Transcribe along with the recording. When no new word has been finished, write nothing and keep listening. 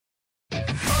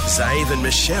Zave and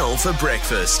Michelle for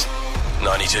breakfast.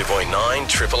 92.9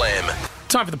 Triple M.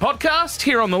 Time for the podcast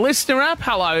here on the Listener app.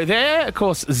 Hello there. Of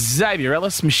course, Xavier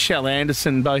Ellis, Michelle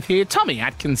Anderson, both here. Tommy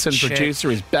Atkinson, producer,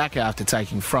 is back after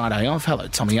taking Friday off. Hello,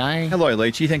 Tommy A. Hello,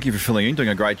 Leachy. Thank you for filling in. Doing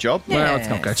a great job. Well, let's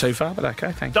not go too far, but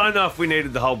okay, thank you. Don't know if we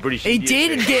needed the whole British. We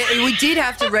did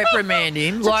have to reprimand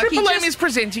him. So Triple M is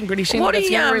presenting British India. That's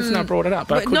the only reason I brought it up.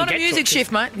 Not a music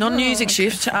shift, mate. Not a music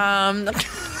shift. I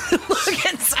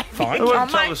won't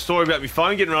tell the story about my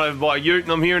phone getting run over by a ute,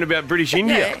 and I'm hearing about British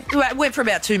India. Yeah, it went for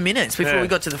about 2 minutes before we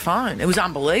got to the phone. It was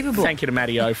unbelievable. Thank you to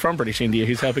Matty O from British India,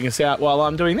 who's helping us out while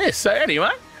I'm doing this. So anyway,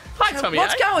 hi, Tommy.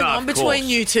 What's going on between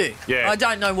you two? Yeah. I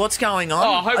don't know what's going on.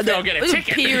 Oh, hopefully I'll get a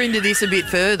ticket. Peer into this a bit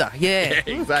further. Yeah.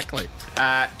 Exactly.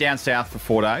 Down south for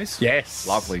 4 days. Yes.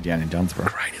 Lovely down in Dunsborough.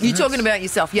 Great. You talking about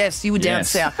yourself? Yes, you were down Yes.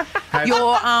 south. You're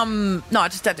no, I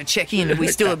just have to check in. Are we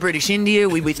still at British India? Are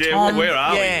we with Yeah, Tom? where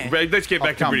are yeah. we? Let's get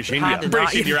back to come. British Hard India. to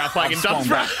British India are playing in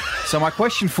Dunsborough. So my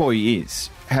question for you is,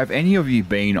 have any of you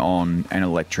been on an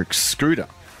electric scooter?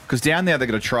 Because down there they've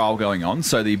got a trial going on.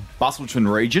 So the Bustleton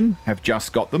region have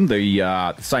just got them.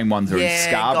 The same ones are in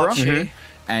Scarborough. got you.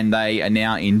 And they are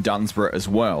now in Dunsborough as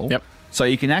well. Yep. So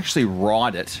you can actually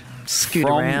ride it Scoot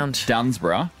from around.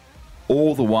 Dunsborough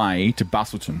all the way to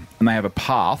Bustleton. And they have a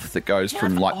path that goes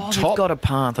from they've got a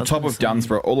path. the top of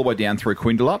Dunsborough all the way down through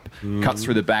Quindalup, cuts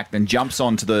through the back, then jumps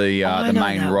onto the I know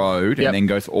main that. road Yep. and then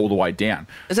goes all the way down.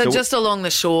 Is that So- just along the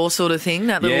shore sort of thing?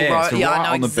 That little yeah, road? so Yeah, right I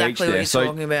know on the exactly beach what there. you're So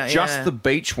talking about. just yeah. the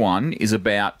beach one is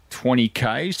about 20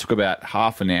 k's. Took about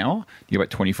half an hour. You get about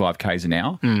 25 k's an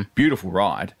hour. Beautiful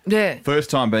ride. Yeah. First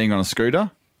time being on a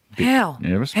scooter. How?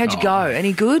 nervous. How'd you go?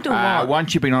 Any good or what?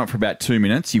 Once you've been on it for about 2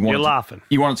 minutes, you want You're laughing.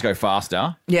 You want it to go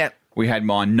faster. Yeah. We had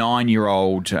my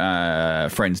 9-year-old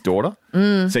friend's daughter.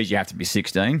 Says you have to be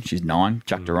 16. She's 9.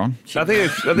 Chucked her on. I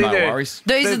think No they're- worries.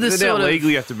 These are the they're sort now of...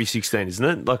 legally you have to be 16, isn't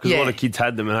it? Like, 'cause a lot Yeah. of kids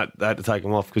had them and they had to take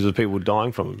them off because of people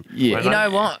dying from them. Yeah. Weren't You they? know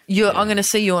what? I'm going to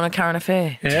see you on a current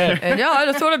affair. Yeah. And I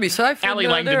just thought I'd be safe. Ali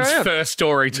And, Langdon's there I am. first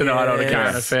story tonight on a Yes.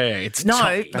 current affair. It's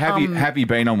No, Tommy. Have you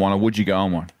been on one or would you go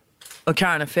on one? a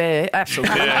current affair,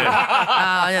 absolutely.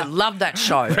 I love that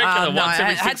show. Regular No, once I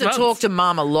every had 6 to months. talk to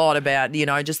Mum a lot about,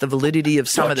 just the validity of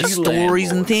some of the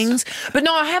stories and things. But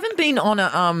no, I haven't been on a,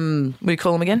 what do you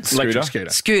call them again? Electric scooter.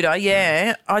 Scooter,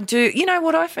 yeah. I do. You know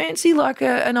what I fancy? Like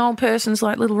an old person's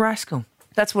like Little Rascal.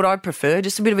 That's what I prefer.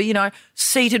 Just a bit of a,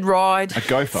 seated ride. A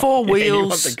gopher. 4 Yeah, you want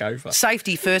wheels. the gopher.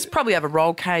 Safety first. Probably have a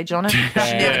roll cage on it. You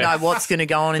never know what's going to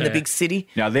go on in the big city.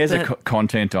 Now, there's a But-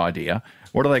 content idea.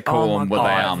 What do they call Oh, them? my Were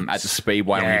God. they at the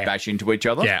speedway when Yeah. we bash into each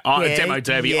other? Yeah, Yeah, demo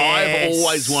derby. yes. I've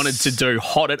always wanted to do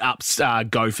hotted up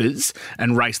gophers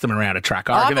and race them around a track.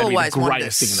 I reckon I've that'd be the always wanted to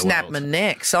greatest thing in the snap world. my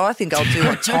neck, so I think I'll do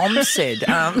what Tom said.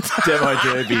 Demo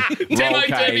derby, Demo roll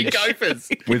derby cage, gophers.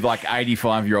 with like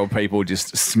 85-year-old people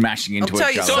just smashing into I'll tell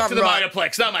each you other. Talk to the Right.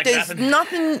 motorplex. They'll make it There's happen.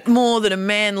 nothing more that a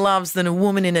man loves than a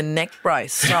woman in a neck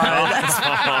brace. So that's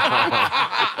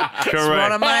what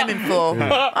Correct. I'm aiming for.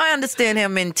 I understand how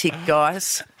men tick, guys.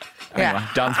 Anyway,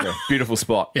 Dunsborough, beautiful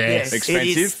spot. Yes. Yes, Expensive.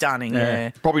 it is stunning. Yeah.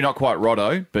 Probably not quite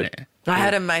Rotto, but I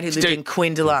had a mate who lived in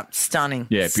Quindalup. Stunning.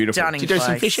 Yeah, beautiful. Stunning Did you do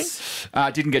some place.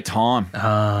 fishing? didn't get time.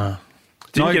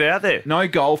 Didn't get out there. No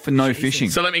golf and no fishing.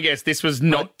 So let me guess, this was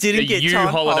not didn't a get you time.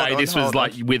 holiday. Hold on, This was hold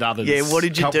like on. with others. Yeah, what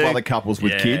did you couple do? other couples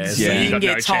with Yeah, kids. so Yeah. you You didn't got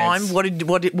no get time. chance.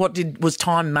 What was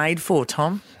time made for,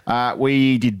 Tom?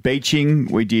 We did beaching.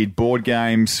 We did board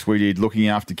games. We did looking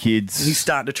after You kids.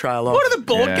 start to trail off. What are the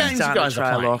board Yeah. games you Starting guys to are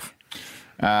trail playing?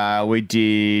 off. We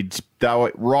did. They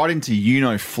were right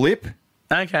into Flip.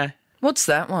 Okay. What's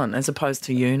that one as opposed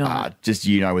to Just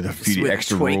with a few With a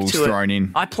extra tweak rules to it. thrown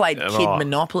in. I played Kid right.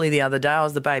 Monopoly the other day. I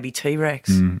was the baby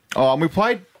T-Rex. Oh, and we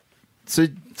played. So,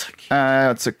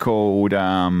 what's it called?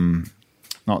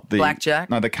 Not the Blackjack?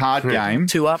 No, the card game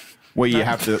 2 up. where you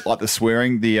have to like the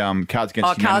swearing, the Cards Against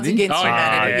Oh, Cards Humanity. Against Oh,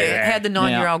 yeah, Humanity. yeah, yeah. How'd the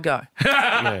 9-year-old go?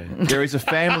 There is a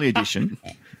family edition.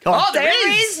 Oh,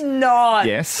 there is not.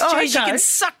 Yes. Oh, Okay. you can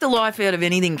suck the life out of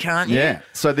anything, can't you? Yeah.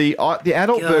 So the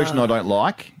adult version I don't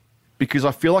like because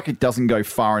I feel like it doesn't go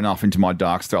far enough into my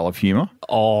dark style of humour.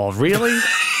 Oh, really?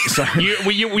 So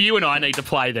you and I need to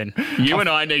play then. You and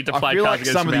I need to play I feel Cards like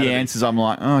Against some of the Humanity. answers I'm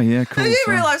like, oh yeah, cool. You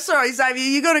so- realise, sorry, Xavier,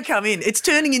 you got to come in. It's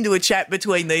turning into a chat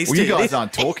between these Well, two. you guys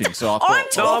aren't talking, so I thought. I'm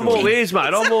No, I'm all ears,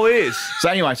 mate. I'm all ears. So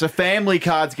anyway, family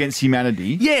Cards Against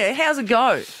Humanity. Yeah, how's it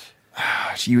go?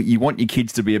 You want your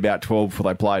kids to be about 12 before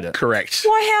they played it. Correct.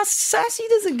 Why, how sassy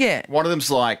does it get? One of them's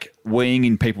like weeing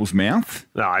in people's mouth.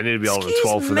 No, I need to be older than Excuse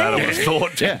 12 for that, I me. would have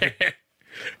thought. Yeah.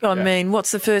 I mean,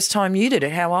 what's the first time you did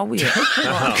it? How old were you?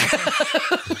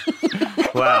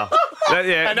 Wow.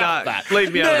 Enough of that.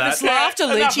 Leave me out of Nervous that. laughter,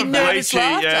 Leachy. Nervous Leachy,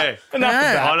 laughter. yeah. Enough of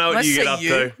that. I know what Let's you get see up you.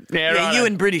 to. Yeah, right. You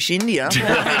in British India.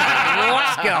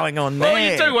 What's going on there?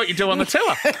 Well, you do what you do on the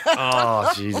tiller.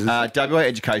 Oh, Jesus. WA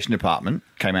Education Department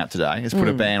came out today, has put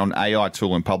a ban on AI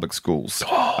tool in public schools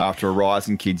after a rise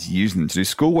in kids using them to do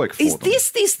schoolwork for Is them.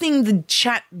 this thing the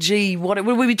Chat G? What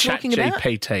were we talking about?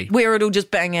 ChatGPT. Where it'll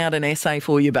just bang out an essay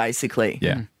for you, basically.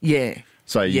 Yeah. Yeah.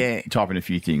 So you Yeah. type in a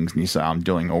few things and you say, I'm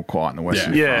doing all quiet in the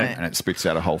Western Yeah. Front, Yeah. and it spits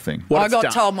out a whole thing. What I it's got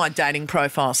done. told my dating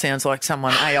profile sounds like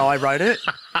someone AI wrote it.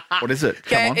 What is it?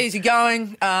 Come Okay, on. easy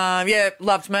going.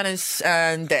 Loved manners,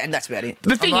 and that's about it.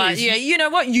 The thing I'm like, is- yeah, you know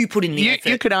what? You put in the effort.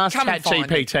 You could ask Come and find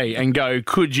me. ChatGPT and go,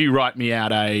 could you write me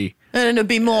out a... And it'd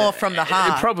be more from the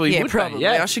heart. It probably yeah, would probably. be,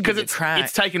 yeah. I should give it a it's crack.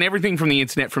 taken everything from the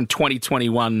internet from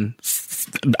 2021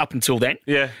 up until then,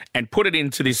 Yeah. and put it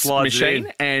into this Slides it machine,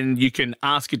 in. and you can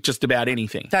ask it just about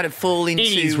anything. That'd fall into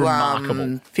is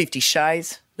remarkable. 50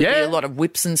 Shades. There'd Yeah. be a lot of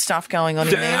whips and stuff going on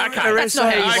in there. Okay. That's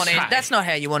not how you Okay. want to. That's not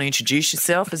how you want to introduce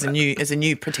yourself as a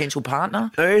new potential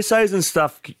partner. Are essays and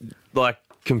stuff like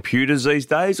computers these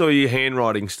days, or are you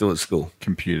handwriting still at school?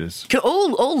 Computers.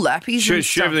 All lappies. and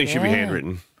stuff, Everything should be yeah.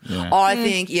 handwritten. I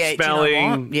think, yeah. Do you know Spelling.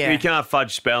 what? Yeah. You can't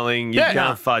fudge spelling. You Yeah.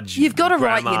 can't fudge You've got to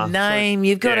write grammar. your name.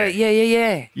 You've got Yeah. to,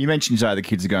 yeah. You mentioned today the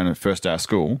kids are going to the first day of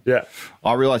school. Yeah.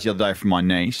 I realised the other day from my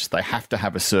niece, they have to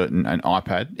have an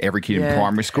iPad. Every kid in Yeah.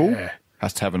 primary school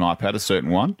has to have an iPad, a certain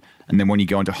one. And then when you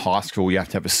go into high school, you have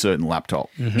to have a certain laptop.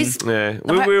 Is- Yeah.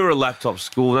 We were a laptop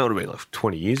school. That would have been like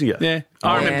 20 years ago. Yeah,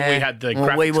 I remember we had the Well,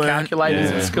 graphics we weren't. calculators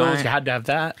Yeah. in schools. Mate. You had to have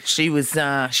that. She was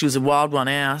a wild one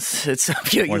ours.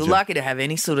 You're Was you? lucky to have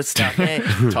any sort of stuff there. A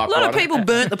lot of Typewriter. people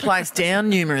burnt the place down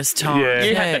numerous times. Yeah.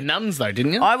 You had the nuns though,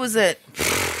 didn't you? I was at.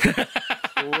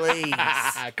 Please.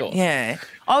 Cool. Yeah.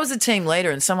 I was a team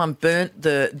leader and someone burnt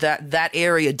that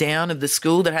area down of the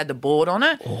school that had the board on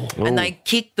it. And they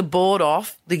kicked the board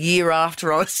off the year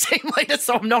after I was team leader,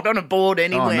 so I'm not on a board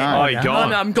anywhere. no. Oh, you're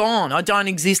gone. I'm gone. I don't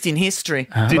exist in history.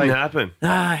 Didn't happen. No,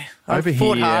 I Over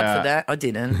fought here, hard for that. I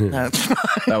didn't. No.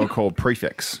 They were called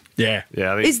prefects. Yeah,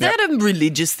 Yeah. I think Is that a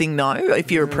religious thing, though,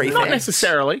 if you're a prefect? not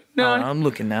necessarily. No, Oh, I'm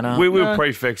looking that up. we were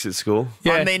prefects at school.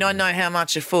 Yeah. I mean, I know how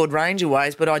much a Ford Ranger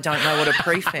weighs, but I don't know what a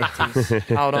prefect is.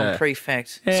 Hold on,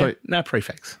 prefect. Yeah, So- no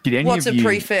prefects. Did any What's of a you,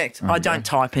 prefect? I don't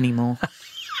type anymore.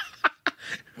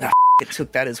 No, it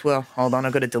took that as well. Hold on,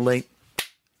 I've got to delete.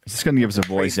 Is this going to give us a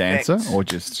voice Prefects. answer or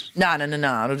just... No.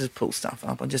 I'll just pull stuff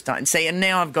up. I just don't see. And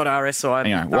now I've got RSI.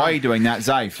 Anyway, why are you doing that,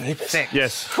 Zave?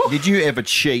 Yes. Did you ever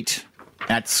cheat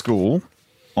at school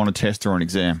on a test or an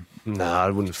exam? No, I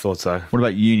wouldn't have thought so. What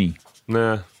about uni?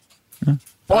 No.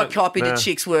 I copied Nah. a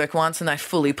chick's work once and they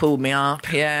fully pulled me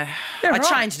up. Yeah. I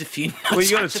changed a few. Well,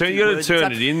 you got to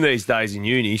turn it in these days in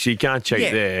uni, so you can't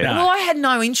cheat there. Well, I had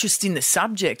no interest in the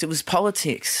subject. It was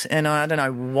politics, and I don't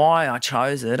know why I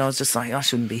chose it. I was just like, I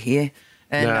shouldn't be here.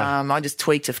 And Nah. I just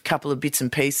tweaked a couple of bits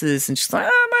and pieces and just like,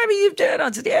 maybe you've done it.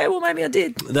 I said, yeah, well, maybe I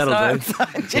did. That'll So-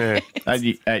 Yeah.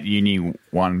 At uni,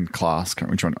 one class, can't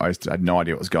remember which one, I had no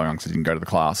idea what was going on because I didn't go to the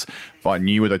class. But I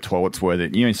knew where the toilets were.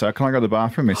 So can I go to the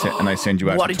bathroom? And they send you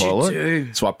out What to the did you toilet.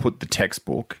 do? So I put the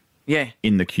textbook Yeah.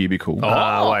 in the cubicle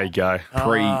Away you go.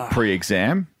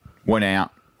 pre-exam, went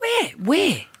out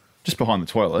Where? just behind the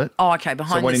toilet. Oh, okay.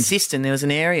 Behind went the in- cistern, there was an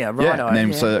area. Right. Yeah, and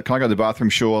then so can I go to the bathroom?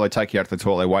 Sure. They take you out to the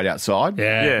toilet. They wait outside.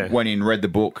 Yeah. Went in, read the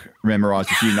book, memorised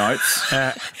a few notes.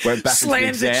 Went back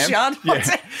Slams into the it exam.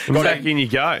 shut. Yeah. Back in you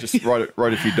go. Just wrote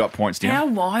a few dot points down. How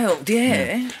wild,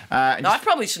 yeah. And No, I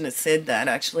probably shouldn't have said that,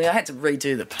 actually. I had to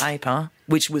redo the paper,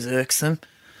 which was irksome.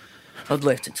 I'd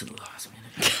left it to the last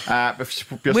minute.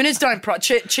 just- Winners don't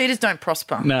cheaters don't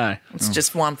prosper. No, It's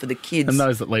just one for the kids. and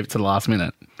those that leave it to the last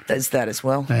minute. There's that as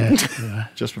well.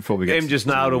 just before we get Em just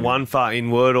nailed a 1 for in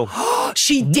Wordle.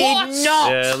 She did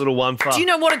not. Yeah, a little 1 for. Do you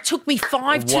know what? It took me 5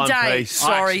 One today. piece. I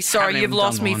Sorry, actually haven't you've even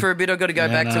lost done me mine. for a bit. I've got to go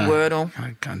back to no. Wordle.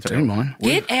 I can't do mine.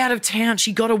 Get out of town.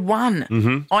 She got a 1.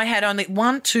 Mm-hmm. I had only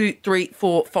 1, 2, 3,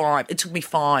 4, 5. It took me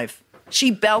 5.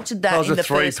 She belted that That was in a the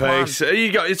first 3-piece.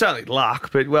 one. It's only luck,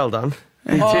 but well done.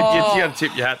 You got to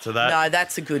tip your hat to that. No,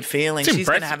 that's a good feeling. It's She's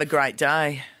going to impressive. have a great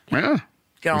day. Yeah.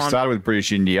 Go we on. started with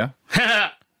British India,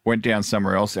 went down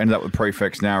somewhere else, ended up with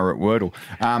prefects. Now we're at Wordle.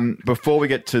 Before we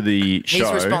get to the show,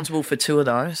 He's responsible for 2 of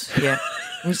those. Yeah.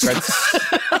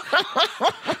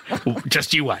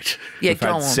 Just you wait. Yeah, we've go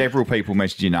had on. several people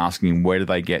messaging in asking where do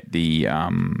they get the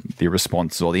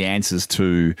responses or the answers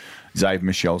to Zave and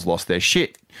Michelle's lost their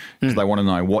shit because they want to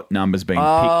know what number's been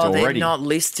Oh, picked they're already. not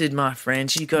listed, my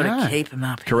friends. You've got No. to keep them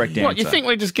up. Correct answer. What, you think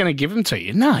we're just going to give them to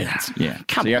you? No. That's, Yeah,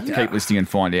 Come so you on. have to keep listening and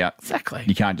find out. Exactly.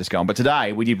 You can't just go on. But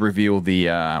today we did reveal the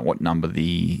what number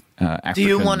the African Do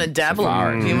you want to dabble?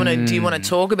 safari. Do you want to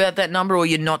talk about that number, or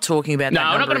you're not talking about No, that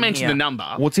I'm number? not going to mention the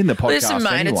number. What's in the podcast Listen,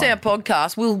 mate, anyway? it's our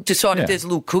podcast. We'll decide Yeah. if there's a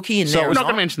little cookie in So there. it's I'm not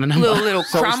going to mention the number. Little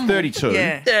So it was crumble. 32.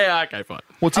 Yeah. Yeah, okay, fine.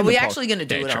 What's Are in we the pod- actually going to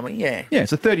do it? Aren't we? Yeah. Yeah,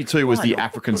 so 32 was Why the not?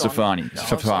 African Put on. safari. No,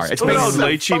 Safari. It's Good been old so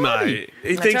Leachy, mate. He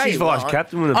I thinks tell he's you vice what,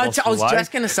 captain with a I Boston was way.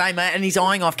 just going to say, mate, and he's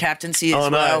eyeing off captaincy as I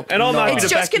know. well. And I'm happy It's to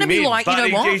just back going to him be in, like, you but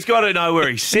know what? He's got to know where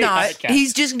he sits. No,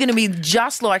 he's just going to be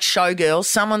just like Showgirls.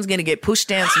 Someone's going to get pushed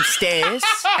down some stairs,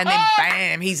 and then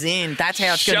bam, he's in. That's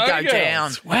how it's going to go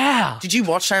down. Wow. Did you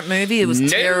watch that movie? It was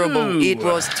terrible. It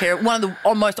was terrible. One of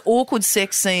the most awkward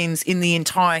sex scenes in the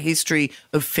entire history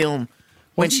of film.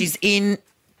 When she's in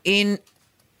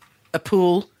a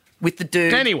pool with the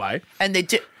dude. Anyway. And they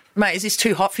mate, is this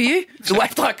too hot for you? The way,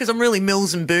 like, because I'm really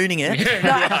Mills and Booning it.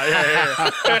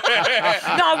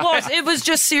 No, it was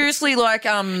just seriously like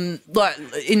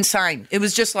insane. It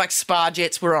was just like spa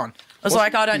jets were on. I was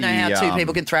like, I don't know how two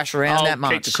people can thrash around I'll that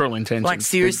much. keep the cruel intentions. Like, The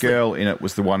seriously. girl in it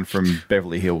was the one from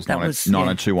Beverly Hills, That was- yeah.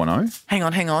 90210.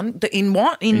 Hang on. In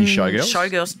what? In Showgirls?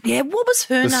 Showgirls. Yeah, what was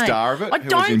her The name? star of it, I who was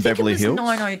don't in think Beverly it was Hills?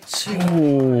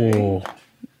 902.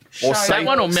 Or That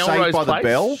one or Melrose Saved by Place? the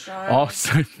Bell. Oh,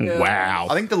 wow.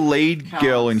 I think the lead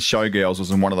girl in Showgirls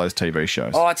was in one of those TV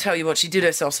shows. Oh, I tell you what, she did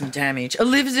herself some damage.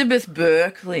 Elizabeth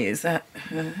Berkley, is that?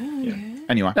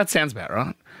 Anyway, That sounds about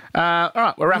right. All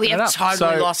right, we're wrapping We it have up.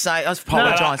 totally So- lost. I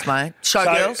apologise, mate.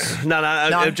 Showgirls. No,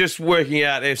 No. just working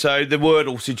out. So the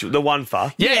Wordle situation, the one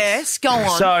for. Yes, go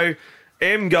on. So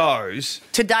M goes.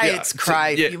 Today Yeah, it's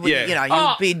Crave. yeah, you'll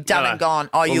yeah. be done No, and gone.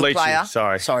 Oh, you Leachy,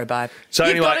 player. sorry, babe. So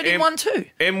You've anyway, got it in one too.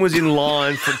 M was in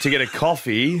line to get a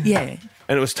coffee. Yeah.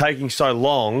 And it was taking so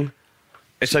long.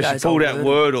 And so she goes, pulled "Oh, out Wordle."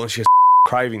 Wordle and she goes,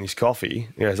 craving this coffee.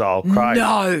 He goes, oh, Crave.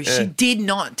 No, she Yeah. did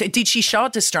not. Did she show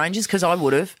it to strangers? Because I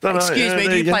would have. No, Excuse yeah, me, there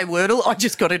do you you go. play Wordle? I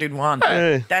just got it in one.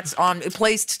 Yeah. That's on.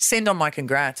 Please send on my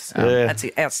congrats. Yeah. That's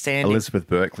outstanding. Elizabeth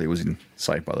Berkley was in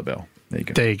Saved by the Bell. There you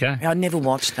go. There you go. I never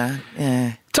watched that.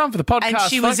 Yeah. Time for the podcast. And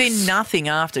she was folks. in nothing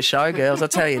after Showgirls, I'll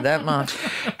tell you that much.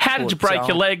 How did you break Poor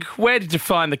your soul. leg? Where did you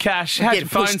find the cash? How did Getting your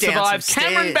phone pushed down survive? some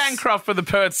Cameron stairs. Bancroft for the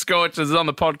Perth Scorchers is on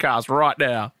the podcast right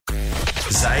now.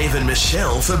 Zave and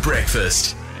Michelle for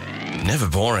breakfast. Never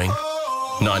boring.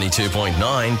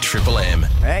 92.9 Triple M.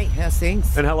 Hey, how's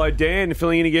things? And hello, Dan,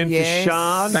 filling in again Yes. for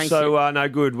Sean. Thank so, no,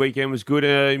 good. Weekend was good.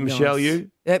 Michelle,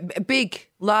 you? Big,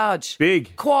 large.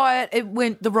 Big. Quiet, it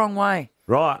went the wrong way.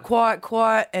 Right.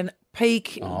 Quiet, and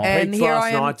peak. and Peaked here last I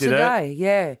am night, did it? today.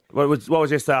 Yeah. What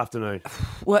was yesterday afternoon?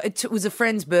 Well, it was a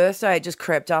friend's birthday. It just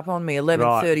crept up on me,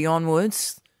 11:30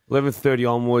 onwards. 11:30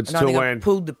 onwards And I till think I when?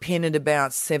 pulled the pin at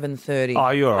about 7:30. Oh,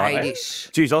 you're all right. 8-ish.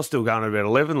 Jeez, I was still going at about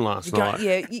 11 last night.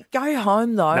 You go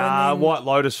home though. Nah, and then, White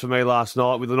Lotus for me last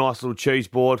night with a nice little cheese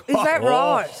board. Is that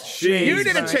right? jeez, You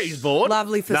did a mate. cheese board.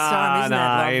 Lovely for Nah, some, isn't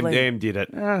nah, it? Lovely. Em did it.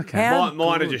 Okay. How Mine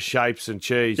are good. just shapes and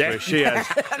cheese. Where she has,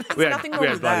 we had, nothing wrong we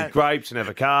had with bloody that. grapes and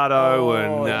avocado Oh,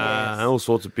 and yes. all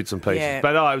sorts of bits and pieces. Yeah.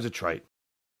 But it was a treat.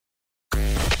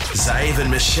 Zave and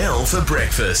Michelle for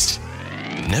breakfast.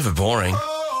 Never boring.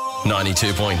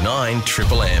 92.9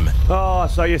 Triple M. Oh,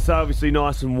 so yesterday obviously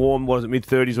nice and warm, what is it,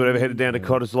 mid-30s, whatever, headed down to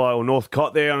Cottesloe or North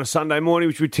Cott there on a Sunday morning,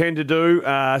 which we tend to do.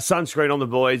 Sunscreen on the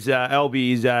boys.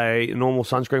 Albie is a normal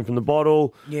sunscreen from the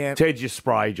bottle. Yeah. Ted's your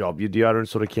spray job, your deodorant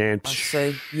sort of can.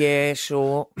 See, yeah,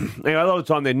 sure. Anyway, a lot of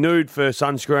the time they're nude for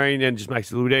sunscreen and just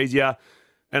makes it a little bit easier.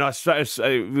 And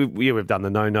we've done the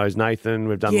no-nose Nathan,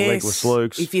 we've done the legless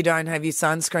Lukes. If you don't have your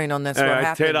sunscreen on, that's what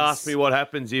happens. Ted asked me what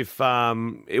happens if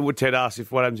Ted asked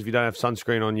if what happens if you don't have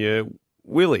sunscreen on your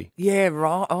willy. Yeah,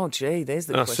 right. Oh, gee, there's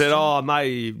the And I question. said, oh,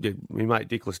 mate, my mate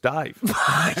Dickless Dave.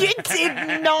 You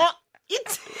did not. You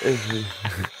did.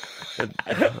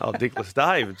 Oh, Dickless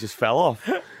Dave, it just fell off.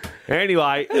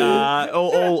 Anyway,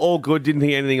 all good. Didn't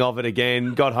think anything of it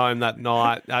again. Got home that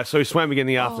night. So we swam again in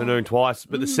the afternoon twice.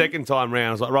 But the second time round,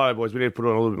 I was like, right, boys, we need to put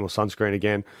on a little bit more sunscreen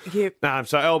again. Yep.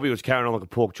 So Albie was carrying on like a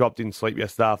pork chop. Didn't sleep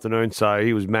yesterday afternoon. So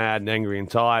he was mad and angry and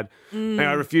tired. And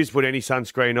I refused to put any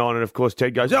sunscreen on. And, of course,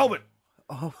 Ted goes, Albert,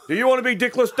 do you want to be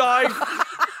Dickless Dave?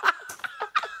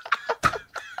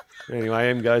 Anyway,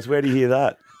 Em goes, where do you hear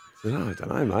that? I said, I don't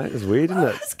know, mate. It's weird, isn't it?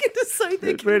 I was going to say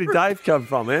that. Where did Dave come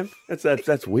from, Em?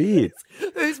 That's weird.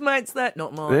 Whose mate's that?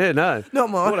 Not mine. Yeah, no.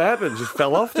 Not mine. What happened? Just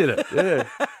fell off, did it? Yeah.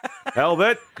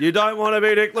 Albert, you don't want to be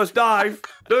Dickless Dave,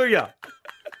 do you?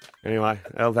 Anyway,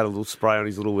 Al had a little spray on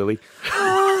his little willy.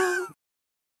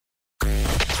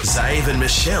 Zave and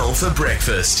Michelle for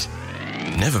breakfast.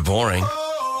 Never boring.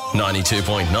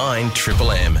 92.9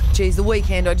 Triple M. Geez, the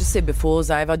weekend, I just said before,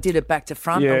 Zave, I did it back to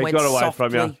front. Yeah, I went got away softly,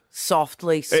 from you.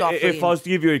 softly. If I was to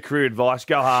give you a career advice,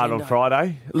 go hard on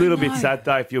Friday. A little bit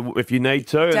Saturday if you need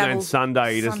to, and then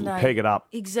Sunday you just peg it up.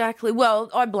 Exactly. Well,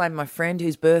 I blame my friend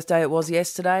whose birthday it was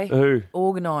yesterday. Who?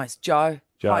 Organised, Joe.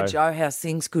 Hi, Joe. How's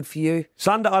things? Good for you?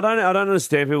 Sunday, I don't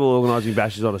understand people organising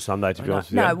bashes on a Sunday, to be honest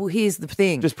with you. No, well, here's the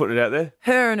thing. Just putting it out there.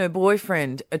 Her and her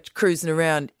boyfriend are cruising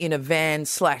around in a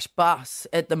van/bus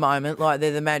at the moment, like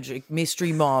they're the magic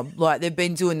mystery mob. Like they've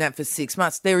been doing that for 6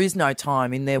 months. There is no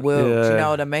time in their world. Yeah. Do you know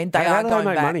what I mean? They How are do going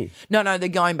make back. money? No, they're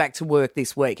going back to work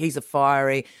this week. He's a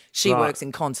fiery. She Right. works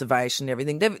in conservation and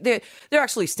everything. They're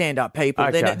actually stand-up people.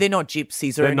 Okay. They're not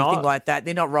gypsies or They're anything not? like that.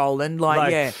 They're not rolling.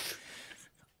 Like- Yeah.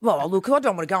 Well, look, I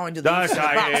don't want to go into the Okay, ifs and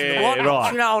the buts and the yeah, whatnots,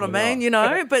 right. you know what I mean, Right. you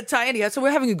know? But anyhow, so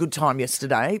we're having a good time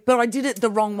yesterday, but I did it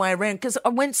the wrong way around because I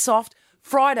went soft.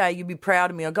 Friday, you'd be proud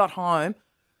of me. I got home,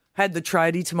 had the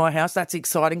tradie to my house. That's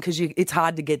exciting because it's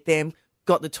hard to get them.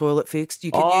 Got the toilet fixed.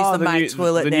 You can use the main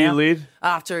toilet the now. new lid.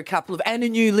 After a couple of... And a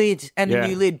new lid. Yeah.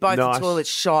 Both Nice. the toilets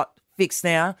shot, fixed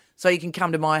now. So you can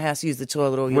come to my house, use the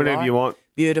toilet all you Whenever like. you want.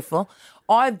 Beautiful.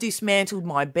 I've dismantled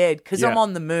my bed because I'm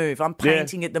on the move. I'm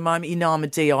painting at the moment. You know I'm a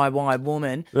DIY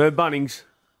woman. Bunnings.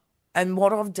 And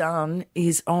what I've done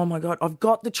is, oh my God, I've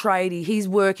got the tradie. He's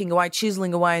working away,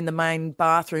 chiseling away in the main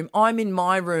bathroom. I'm in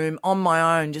my room on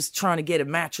my own, just trying to get a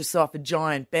mattress off a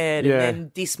giant bed Yeah. and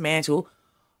then dismantle.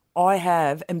 I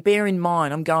have, and bear in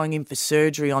mind, I'm going in for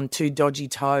surgery on 2 dodgy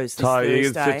toes this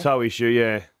It's Thursday. a toe issue,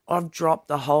 yeah. I've dropped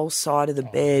the whole side of the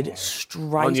bed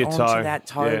straight On your onto toe. that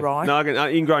toe, Yeah. right? No,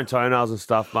 ingrown toenails and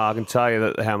stuff, Mark, I can tell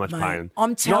you how much Mate, pain.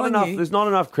 I'm telling you. There's not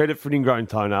enough credit for an ingrown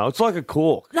toenail. It's like a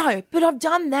cork. No, but I've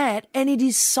done that and it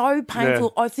is so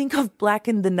painful. I think I've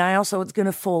blackened the nail so it's going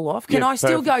to fall off. Can Yeah, I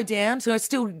still perfect. go down? Can I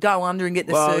still go under and get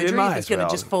the You surgery may if as it's going to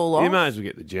well. just fall off? You may as well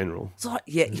get the general. It's like,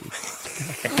 yeah.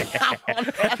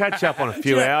 Catch up on a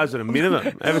few hours at a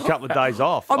minimum. Have a couple of days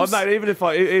off. Mate, even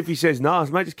if he says no,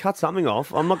 mate, just cut something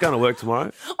off. I'm not going to work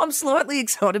tomorrow. I'm slightly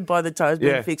excited by the toes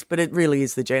being Yeah. fixed, but it really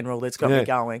is the general that's got me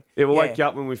going. Yeah, we'll wake you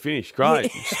up when we finish.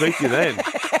 Great. Speak to you then.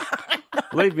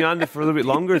 Leave me under for a little bit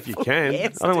longer if you can.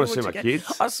 Yes, I don't do want to see what my you can.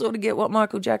 kids. I sort of get what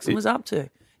Michael Jackson was up to.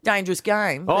 Dangerous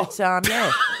game, Oh. but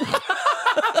yeah.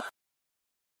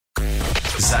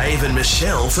 Zave and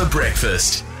Michelle for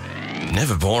breakfast.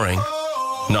 Never boring.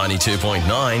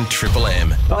 92.9 Triple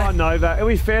M. Oh, Novak. Are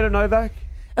we fair to Novak?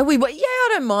 Yeah, I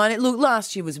don't mind it. Look,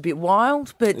 last year was a bit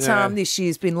wild, but Yeah. this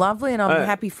year's been lovely and I'm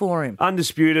happy for him.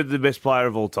 Undisputed, the best player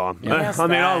of all time. How's I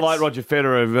mean, I that? like Roger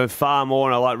Federer far more,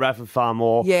 and I like Rafa far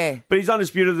more. Yeah. But he's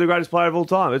undisputed the greatest player of all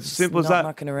time. It's as simple as not that.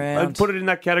 mucking around. I'd put it in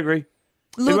that category.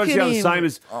 Look Everyone's at going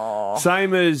him.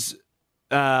 same as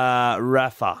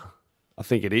Rafa. I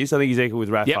think it is. I think he's equal with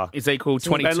Rafa. Yep, it's equal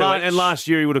 22 and last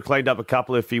year he would have cleaned up a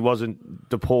couple if he wasn't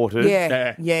deported.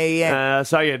 Yeah.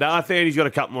 I think he's got a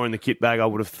couple more in the kit bag, I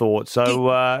would have thought. So,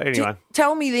 anyway.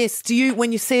 Tell me this: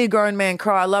 when you see a grown man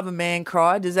cry, I love a man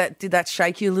cry. Did that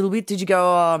shake you a little bit? Did you go,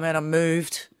 "Oh man, I'm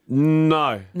moved"?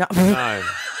 No. No. No.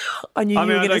 I knew I you mean,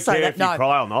 were I going to don't say care that. if you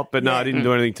cry or not, but no, it didn't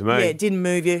do anything to me. Yeah, it didn't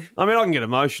move you. I mean, I can get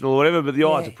emotional or whatever, but the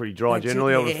eyes Yeah. are pretty dry That's it,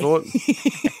 generally, I would have yeah.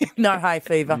 thought. No hay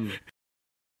fever.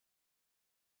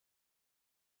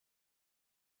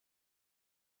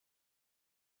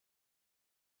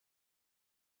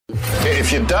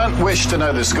 If you don't wish to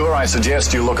know the score, I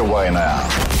suggest you look away now.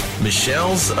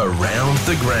 Michelle's Around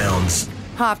the Grounds.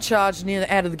 Half charged and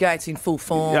out of the gates in full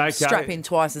form. Yeah, okay. Strap in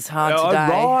twice as hard Oh, today.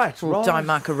 right. Don't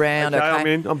muck around. Okay, Okay. I'm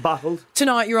in. I'm buckled.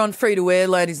 Tonight you're on free to wear,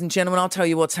 ladies and gentlemen. I'll tell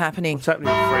you what's happening. What's happening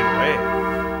on free to wear?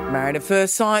 Married at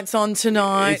First Sight's on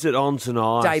tonight. Is it on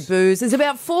tonight? Debuts. There's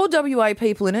about 4 WA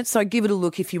people in it, so give it a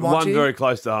look if you want One to. very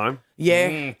close to home.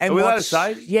 Yeah, and Are we allowed watch. to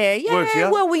say? Yeah. Works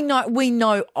out? Well, we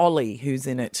know Ollie who's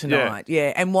in it tonight.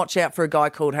 Yeah, and watch out for a guy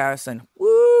called Harrison.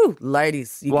 Woo,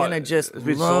 ladies, you're What? gonna just A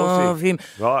bit love saucy. him.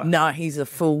 Right. No, he's a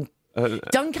full.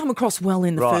 Doesn't come across well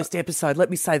in the Right. first episode. Let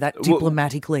me say that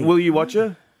diplomatically. Will you watch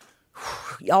her?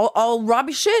 I'll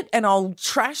rubbish it and I'll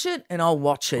trash it and I'll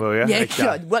watch it. Will ya? Yeah.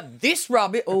 Okay. What this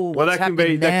rubbish? Oh, Well, what's that can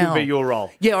be happening now? your role.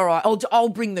 Yeah, all right. I'll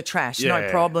bring the trash. No Yeah.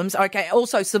 problems. Okay.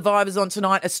 Also, Survivor's on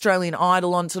tonight. Australian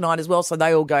Idol on tonight as well. So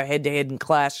they all go head to head and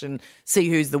clash and see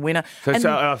who's the winner. So, And-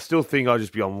 I still think I'll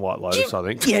just be on White Lotus, I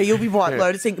think. yeah, you'll be White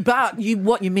Lotusing. But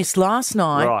what you missed last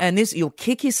night, Right. and this you'll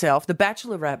kick yourself. The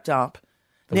Bachelor wrapped up.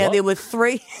 Now what? there were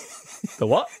 3. The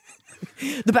what?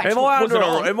 The Bachelor.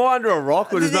 Am I under a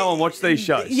rock or does no one watch these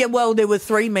shows? Yeah, well, there were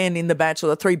 3 men in the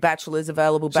Bachelor, 3 bachelors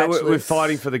available. So Bachelors. we're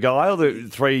fighting for the guy or the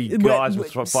 3 guys were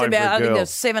fighting for I a think girl? there's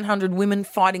 700 women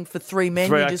fighting for 3 men.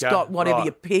 3, You just okay, got whatever right.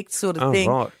 you picked, sort of Oh, thing.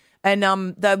 right. And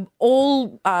they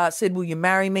all said, "Will you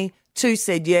marry me?" 2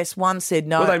 said yes, 1 said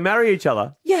no. Well, they marry each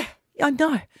other. Yeah, I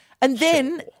know. And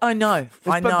then, I know.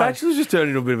 But Bachelor's just turned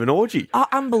into a bit of an orgy. Oh,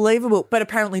 unbelievable. But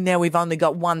apparently now we've only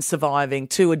got 1 surviving.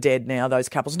 2 are dead now, those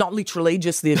couples. Not literally,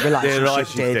 just the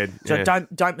relationship dead. So yeah.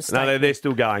 don't mistake. No, they're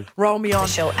still going. Roll me on.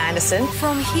 Michelle Anderson.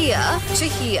 From here to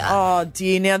here. Oh,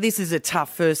 dear. Now, this is a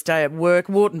tough first day at work.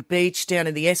 Wharton Beach down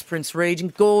in the Esperance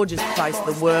region. Gorgeous place in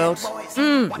the world.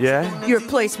 Yeah? You're a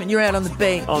policeman. You're out on the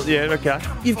beat. Oh, yeah, okay.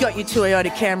 You've got your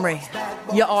Toyota Camry.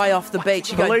 Your eye off the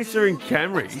beach. You Police are in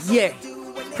Camrys. Yeah.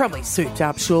 Probably souped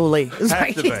up, surely. It's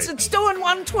Has to be. it's doing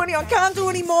 120. I can't do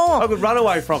any more. I could run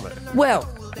away from it. Well,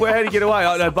 How did you get away?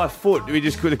 Oh, no, by foot. The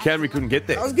Camry couldn't get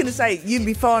there. I was going to say, you'd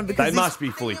be fine because They must be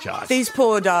fully charged. this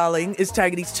poor darling is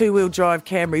taking his 2-wheel drive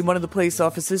Camry, one of the police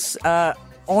officers,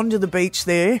 onto the beach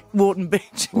there, Wharton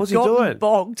Beach. What was he got doing?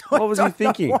 Bogged. What was he I don't know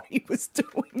thinking? what he was doing.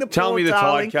 The Tell poor me the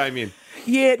darling. tide came in.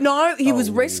 Yeah, no, he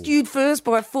was rescued first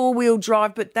by a 4-wheel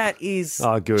drive, but that is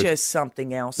good. just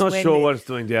something else. Not When sure they- what it's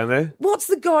doing down there. What's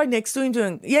the guy next to him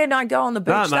doing? Yeah, no, go on the beach.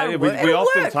 No, That'll mate, work. we It'll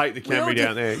often work. take the We all Camry do.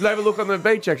 down there. Have a look on the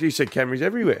beach, actually. You said Camrys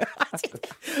everywhere.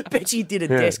 Bet you did a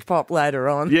desk pop later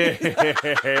on. Yeah,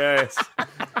 yes.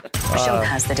 Michelle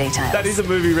has the details. That is a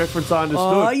movie reference I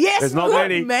understood. Oh, yes, There's not good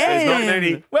many. man. There's not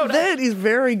many. Well, that is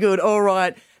very good. All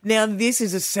right. Now, this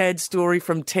is a sad story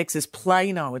from Texas,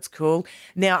 Plano, it's called.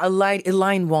 Now,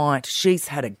 Elaine White, she's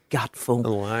had a gutful.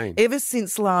 Elaine. Ever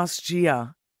since last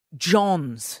year,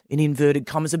 Johns, in inverted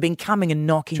commas, have been coming and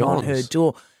knocking on her Johns?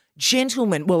 door.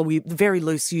 Gentlemen, well, very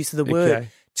loose use of the word, Okay.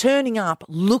 turning up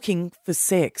looking for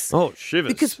sex. Oh,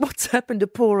 shivers. Because what's happened to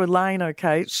poor Elaine,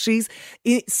 okay?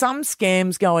 Some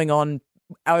scams going on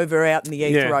over out in the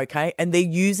ether, Yeah. okay? And they're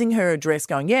using her address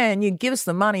going, yeah, and you give us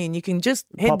the money and you can just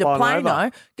head Pop to on Plano,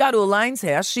 over. go to Elaine's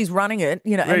house. She's running it,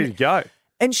 you know. Ready to And, go.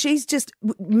 and she's just,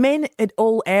 men at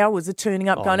all hours are turning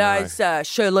up going, no. oh, is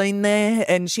Charlene there?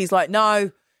 And she's like,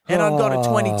 no. And I've got a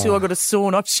 22, I've got a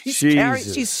sawn off.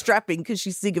 Jesus. She's strapping because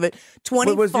she's sick of it.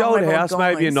 25 Was the old house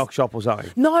maybe a guys. knock shop or something?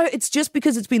 No, it's just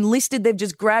because it's been listed. They've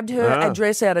just grabbed her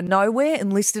address out of nowhere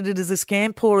and listed it as a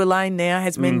scam. Poor Elaine now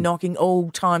has men knocking all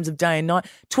times of day and night.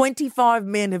 25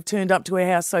 men have turned up to her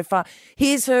house so far.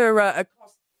 Here's her...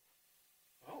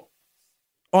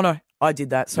 Oh, no, I did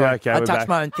that. Sorry. Yeah, okay, I we're touched back.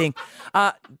 my own thing.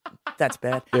 That's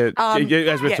bad. Yeah,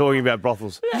 as we're talking about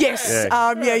brothels. Yes.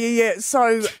 Yeah. Yeah.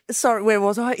 So, sorry, where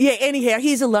was I? Yeah, anyhow,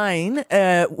 here's Elaine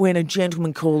when a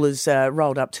gentleman caller's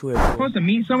rolled up to her. Supposed to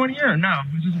meet someone here or no?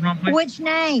 Is this the wrong place? Which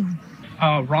name?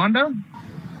 Rhonda?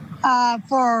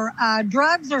 For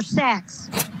drugs or sex?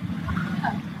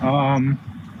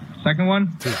 Second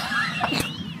one?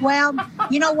 Well,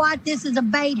 you know what? This is a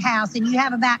bait house, and you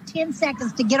have about 10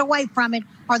 seconds to get away from it,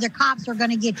 or the cops are going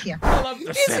to get you.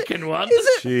 The second one. Is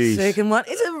it Jeez. second one?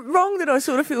 Is it wrong that I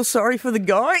sort of feel sorry for the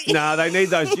guy? No, they need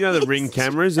those, the Ring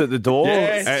cameras at the door,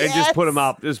 Yes. and just put them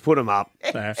up. Just put them up.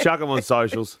 Chuck them on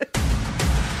socials.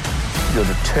 Your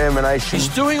determination. He's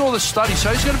doing all the study,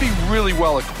 so he's going to be really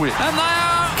well equipped. And they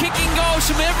are kicking goals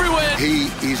from everywhere. He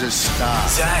is a star.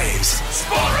 Dave's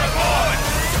Sport Report.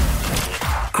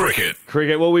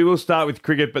 Cricket. Well, we will start with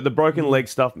cricket, but the broken leg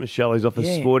stuff, Michelle, is off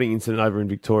a sporting incident over in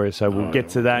Victoria, so we'll get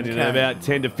to that in about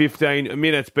 10 to 15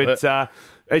 minutes. But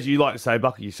as you like to say,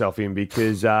 buckle yourself in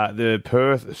because the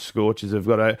Perth Scorchers have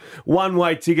got a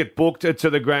one-way ticket booked to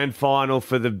the grand final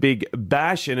for the Big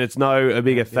Bash, and it's a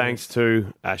bigger thanks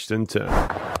to Ashton Turner.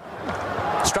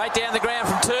 Straight down the ground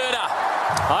from Turner.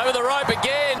 Over the rope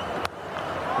again.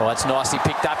 Oh, that's nicely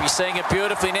picked up. He's seeing it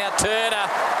beautifully now. Turner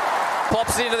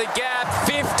pops into the gap.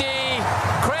 50.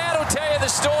 Crowd will tell you the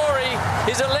story.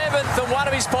 His 11th and one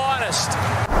of his finest.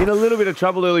 In a little bit of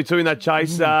trouble early too in that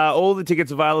chase. All the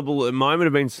tickets available at the moment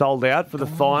have been sold out for the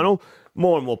final.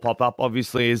 More and more pop up,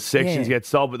 obviously, as sections get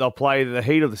sold, but they'll play the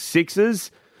heat of the Sixers.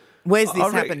 Where's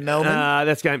this happened, Melbourne?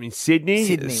 That's going to be in Sydney.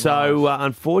 Sydney, So,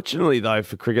 unfortunately, though,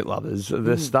 for cricket lovers,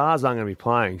 the Stars aren't going to be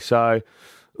playing. So,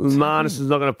 Marnus is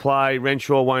not going to play.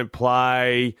 Renshaw won't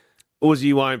play.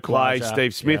 Uzi won't play. Glazer,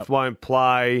 Steve Smith won't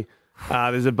play.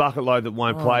 There's a bucket load that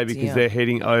won't play because dear. they're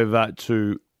heading over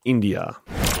to India.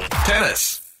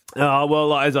 Tennis.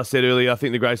 Well, as I said earlier, I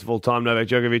think the greatest of all time, Novak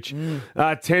Djokovic.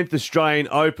 10th Australian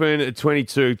Open,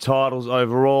 22 titles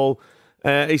overall.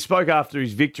 He spoke after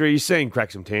his victory. He's seen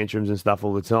crack some tantrums and stuff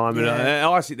all the time. And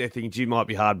I sit there thinking, gee, it might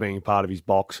be hard being part of his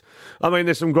box. I mean,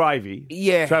 there's some gravy.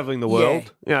 Yeah. Travelling the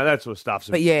world. That sort of stuff.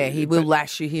 But yeah, he will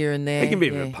lash you here and there. He can be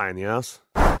a bit of a pain in the ass.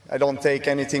 I don't take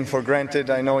anything for granted.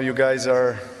 I know you guys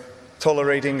are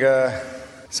tolerating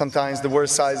sometimes the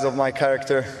worst sides of my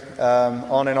character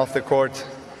on and off the court.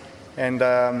 And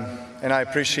I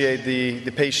appreciate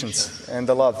the patience and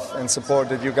the love and support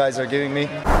that you guys are giving me.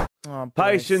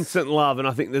 Patience and love, and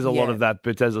I think there's a lot of that.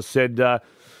 But as I said,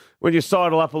 when you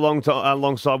sidle up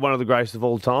alongside one of the greatest of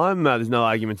all time, there's no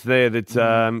arguments there that,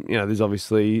 there's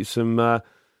obviously some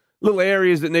little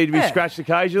areas that need to be scratched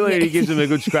occasionally, and he gives them a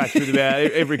good scratch with about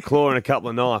every claw and a couple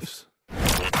of knives.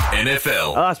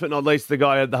 NFL. Last but not least, the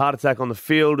guy who had the heart attack on the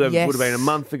field. It would have been a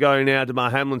month ago now. Damar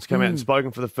Hamlin's come out and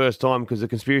spoken for the first time because the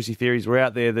conspiracy theories were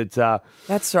out there that...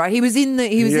 That's right. He was in the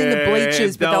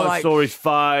bleachers, but no they're one like... saw his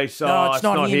face. No, it's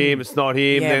not him. It's not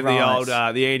him. Yeah, then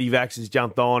right. the anti-vaxxers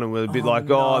jumped on and were a bit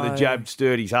the jab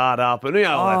stirred his heart up and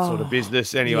all that sort of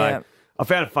business. Anyway... Yeah. I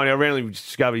found it funny. I randomly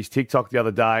discovered his TikTok the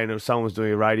other day, and someone was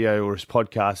doing a radio or his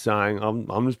podcast saying,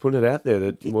 "I'm just putting it out there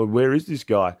that where is this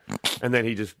guy?" And then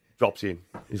he just drops in.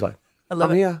 He's like, I'm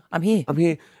here. I'm here.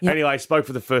 Yeah. Anyway, spoke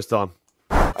for the first time.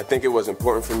 I think it was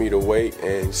important for me to wait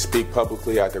and speak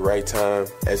publicly at the right time,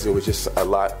 as it was just a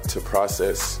lot to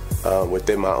process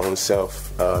within my own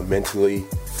self, mentally,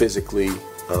 physically,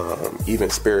 even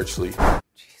spiritually.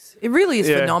 It really is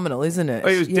phenomenal, isn't it?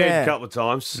 He was dead a couple of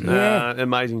times.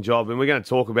 Amazing job. And we're going to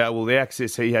talk about, the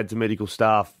access he had to medical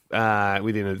staff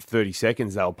within 30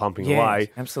 seconds they were pumping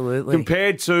away. Absolutely.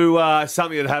 Compared to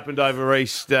something that happened over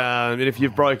East. And if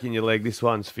you've broken your leg, this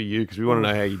one's for you because we want to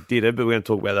know how you did it, but we're going to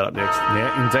talk about that up next.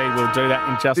 Yeah, indeed. We'll do that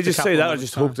in just a couple of minutes. Did you see that? I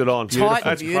just hooked it on. Tight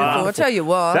and beautiful. I'll tell you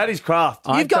what. That is craft.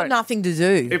 You've got nothing to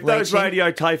do. If those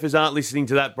radio tafers aren't listening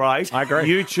to that break, I agree.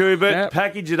 YouTube it,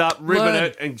 package it up, ribbon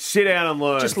it, and sit down and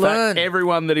learn. Just learn.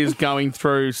 Everyone that is going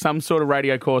through some sort of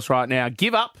radio course right now,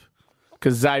 give up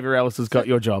because Xavier Ellis has got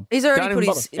your job. He's already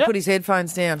put his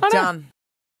headphones down. Done.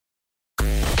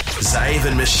 Zave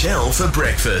and Michelle for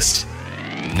breakfast.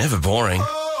 Never boring.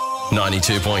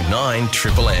 92.9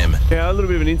 Triple M. Yeah, a little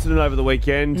bit of an incident over the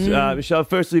weekend. Michelle,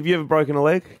 firstly, have you ever broken a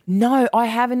leg? No, I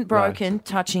haven't broken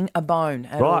touching a bone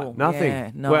at all. Right, nothing.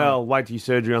 Yeah, no. Well, wait till your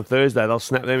surgery on Thursday. They'll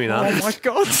snap them in. Oh, my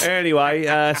God. Anyway,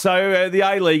 so the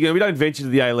A-League, we don't venture to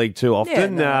the A-League too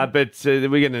often, but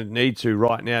we're going to need to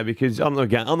right now because on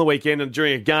the weekend and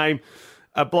during a game,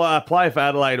 a player for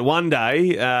Adelaide one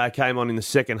day came on in the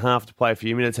second half to play a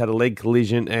few minutes, had a leg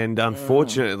collision, and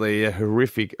unfortunately a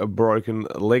horrific broken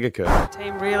leg occurred.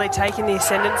 Team really taking the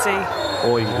ascendancy.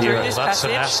 Through this That's passage.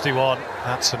 a nasty one.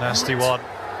 That's a nasty one.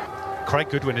 Craig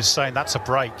Goodwin is saying that's a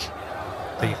break.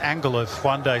 The angle of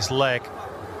one day's leg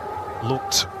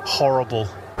looked horrible.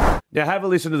 Now have a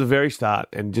listen to the very start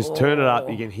and just turn it up.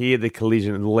 You can hear the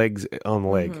collision and legs on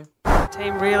leg.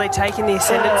 Team really taking the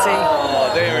ascendancy.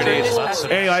 Oh, there it is.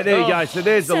 Anyway, there you go. So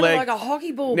there's the leg. Like a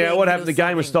hockey ball. Now, what happened? The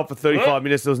game was stopped for 35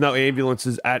 minutes. There was no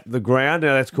ambulances at the ground.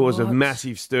 Now, that's caused a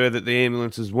massive stir that the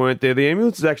ambulances weren't there. The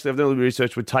ambulances actually, I've done a little bit of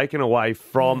research, were taken away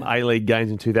from A-League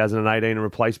games in 2018 and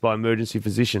replaced by emergency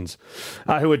physicians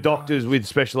who are doctors with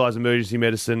specialised emergency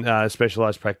medicine,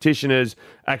 specialised practitioners,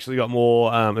 actually got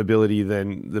more ability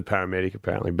than the paramedic,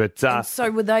 apparently. But so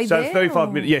were they there? So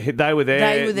 35 minutes, yeah, they were there.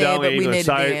 They were there, no but we needed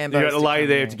so the ambulance. you got to lay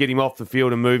there to get him off the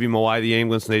field and move him away. The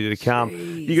ambulance needed to come.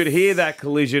 You could hear that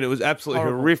collision. It was absolutely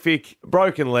horrific.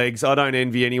 Broken legs. I don't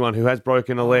envy anyone who has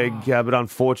broken a leg, but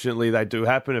unfortunately they do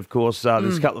happen. Of course,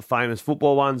 there's a couple of famous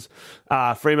football ones.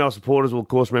 Fremantle supporters will, of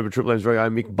course, remember Triple M's very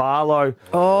own Mick Barlow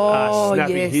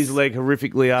snapping his leg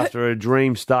horrifically after a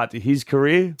dream start to his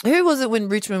career. Who was it when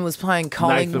Richmond was playing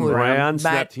Collingwood? Nathan Brown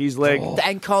snapped his leg.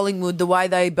 And Collingwood, the way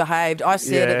they behaved, I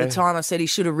said at the time, I said he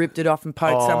should have ripped it off and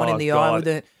poked someone in the eye with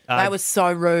it. That was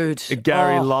so rude.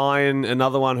 Gary Lyon,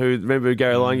 another one who, remember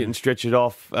Gary Lyon getting stretchered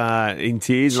off in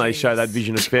tears, and they show that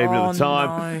vision a fair bit of the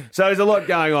time. No. So there's a lot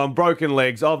going on. Broken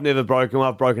legs. I've never broken them.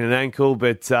 I've broken an ankle,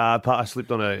 but I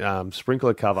slipped on a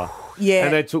sprinkler cover. Yeah.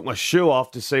 And they took my shoe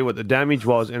off to see what the damage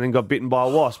was and then got bitten by a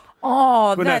wasp.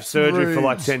 Oh, Couldn't have surgery for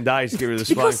like 10 days to get rid of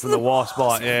the smoke from the wasp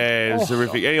bite. Yeah, it was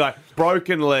horrific. Anyway,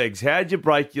 broken legs. How'd you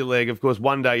break your leg? Of course,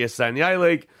 one day yesterday in the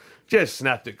A-League, just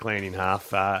snapped it clean in half.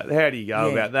 How do you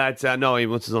go about that? No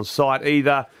ambulances on site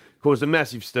either. Caused a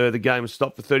massive stir. The game was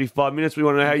stopped for 35 minutes. We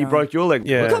want to know how you broke your leg.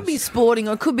 Yeah. It could be sporting.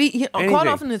 It could be... quite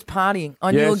often it's partying.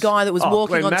 I knew a guy that was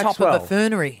walking on top of a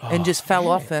fernery and just fell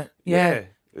off it. Yeah.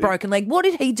 Broken leg. What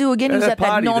did he do again? He was at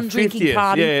that non-drinking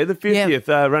party. Yeah, the 50th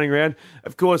running around.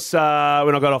 Of course, when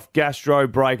I got off gastro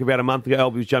break about a month ago,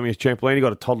 Albie was jumping his trampoline. He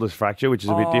got a toddler's fracture, which is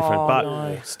a bit different. But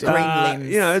green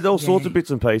limbs. All sorts of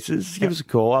bits and pieces. Give us a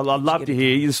call. I'd love to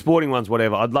hear the sporting ones,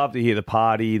 whatever. I'd love to hear the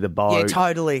party, the boat. Yeah,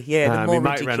 totally. Yeah, the more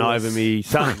my mate ran over me.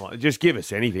 Something like. Just give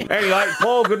us anything. Anyway,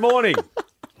 Paul. Good morning.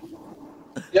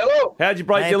 Hello. How'd you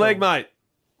break your leg, mate?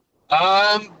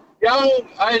 Young,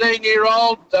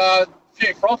 18-year-old.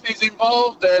 Few frothies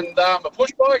involved and a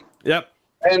push bike. Yep.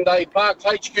 And they parked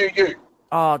HQU.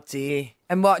 Oh, dear.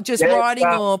 And what, just Yeah, riding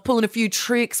or pulling a few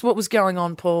tricks? What was going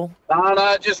on, Paul?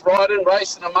 No, just riding,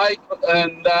 racing a mate,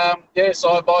 and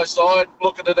side by side,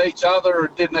 looking at each other,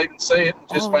 and didn't even see it, and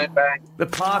just went bang. The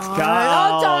parked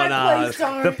car. Please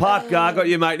don't. The parked car got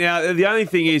you, mate. Now, the only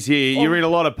thing is here, you're in a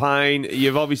lot of pain.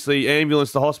 You've obviously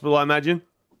ambulanced to hospital, I imagine.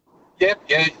 Yep,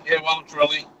 yeah, well and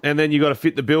truly. And then you got to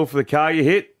fit the bill for the car you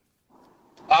hit.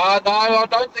 No, I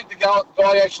don't think the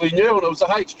guy actually knew, and it was a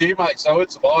HQ, mate, so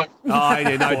it survived. Oh,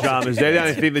 yeah, no dramas there. The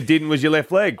only thing that didn't was your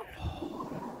left leg.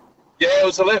 Yeah, it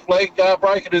was the left leg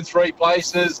broken in 3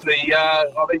 places.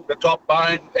 I think the top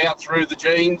bone out through the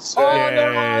jeans.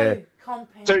 No.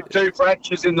 Two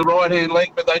fractures in the right-hand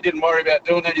leg, but they didn't worry about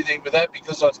doing anything with that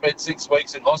because I spent 6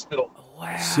 weeks in hospital.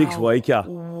 Wow. 6 weeker.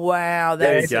 Wow,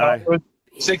 There that's... you go.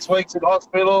 6 weeks in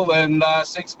hospital and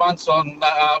 6 months on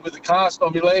with a cast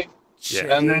on my leg.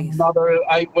 Yeah. And then another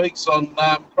 8 weeks on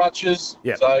crutches.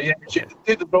 Yeah. So, she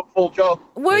did the full job.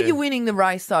 Were you winning the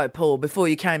race, though, Paul, before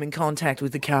you came in contact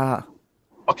with the car?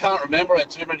 I can't remember. I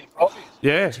had too many coffees.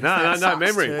 Yeah, no sucks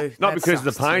memory. too. Not That because of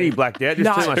the sucks pain he too. blacked out,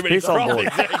 just No. too much piss on board.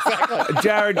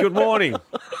 Jared, good morning.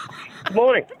 Good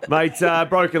morning. Mate,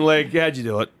 broken leg, how'd you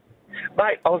do it?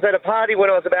 Mate, I was at a party when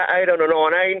I was about 18 or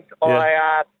 19.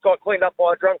 I got cleaned up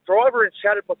by a drunk driver and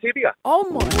shattered my tibia. Oh,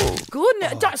 my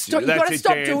goodness. Don't stop. You've got to That's it,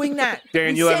 stop Dan. doing that.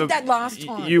 Dan, we you'll said have that last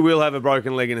time. You will have a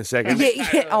broken leg in a second.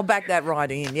 Yeah, I'll back that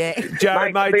right in, yeah.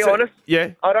 Jared, Mate, to be honest,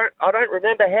 yeah. I don't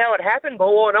remember how it happened, but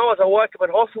all I know is I woke up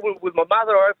at hospital with my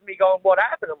mother over me going, what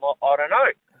happened? I'm like, I don't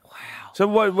know.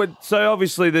 So so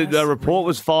obviously the report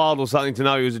was filed or something to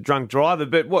know he was a drunk driver,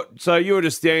 but what? So you were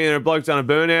just standing there, a bloke's done a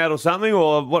burnout or something,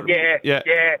 or what? Yeah.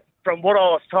 From what I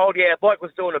was told, a bloke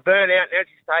was doing a burnout, now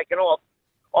she's taken off.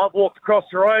 I've walked across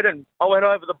the road and I went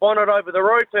over the bonnet, over the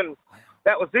roof, and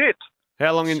that was it.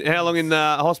 How long in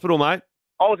hospital, mate?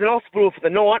 I was in hospital for the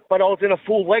night, but I was in a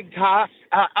full leg cast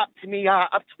up to me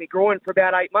groin for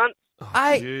about 8 months.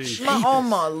 Oh,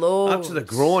 my Lord. Up to the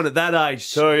groin at that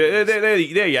age, too.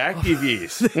 They're your active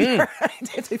years. Yeah,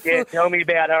 tell me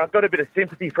about it. I've got a bit of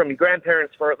sympathy from my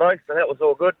grandparents for it, though, so that was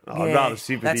all good. I'd rather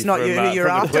sympathy That's not from, you who you're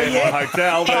from after, the Claremont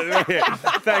Hotel. But, yeah.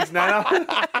 Thanks,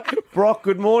 Nana. Brock,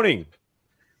 good morning.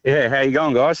 Yeah, how you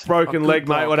going, guys? Broken leg,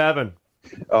 mate. What happened?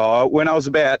 When I was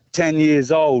about 10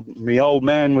 years old, my old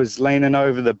man was leaning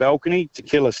over the balcony to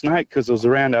kill a snake because it was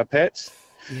around our pets.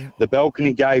 Yeah. The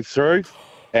balcony gave through,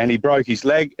 and he broke his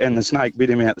leg, and the snake bit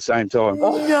him out at the same time.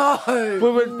 No.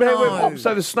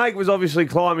 So the snake was obviously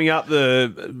climbing up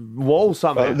the wall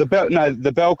somehow.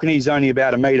 The balcony's only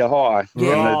about 1 metre high.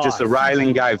 Yeah. And just the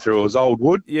railing gave through. It was old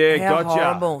wood. Yeah, How gotcha.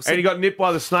 horrible. And he got nipped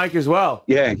by the snake as well.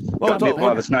 Yeah, got nipped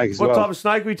by the snake as well. What type of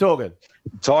snake are we talking?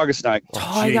 Tiger snake.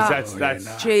 Tiger.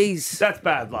 Jeez, that's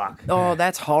bad luck. Oh,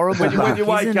 that's horrible. When you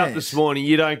wake isn't up it? this morning,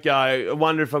 you don't go, I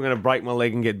wonder if I'm going to break my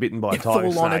leg and get bitten by a tiger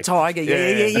Fall snake. on a tiger,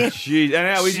 yeah. Jeez.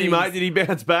 And how is he, mate? Did he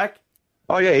bounce back?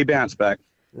 Oh, yeah, he bounced back.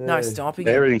 No stopping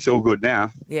it. Everything's all good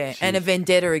now. Yeah, and a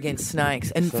vendetta against snakes.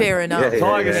 And fair enough.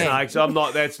 Tiger snakes,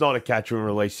 that's not a catch and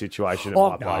release situation at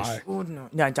my place. Oh,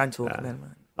 no, don't talk about it, mate.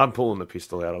 I'm pulling the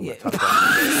pistol out. I'm going to touch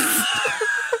that.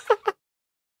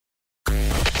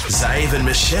 Zave and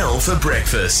Michelle for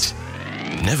breakfast.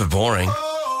 Never boring.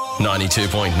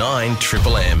 92.9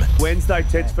 Triple M. Wednesday,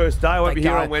 Ted's first day. I won't be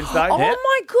here on Wednesday. Oh,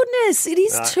 my goodness. It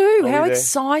is too. How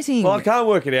exciting. Well, I can't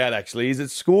work it out, actually. Is it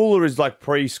school or is like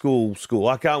preschool school?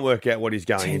 I can't work out what he's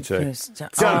going into. It's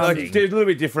a little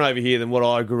bit different over here than what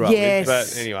I grew up with.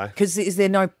 But anyway. Because is there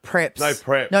no preps? No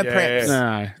prep. No yeah, preps.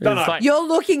 Yeah. No. No. You're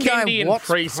looking Kindy going, and what's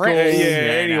preschool. preps?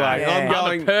 Anyway,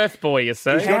 I'm a Perth boy, you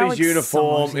see. He's got his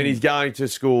uniform exciting. and he's going to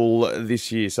school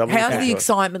this year. So How's the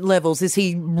excitement levels? Is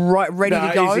he ready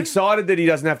to go? He's excited that he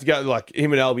doesn't have to go. Like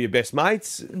him and Albie are best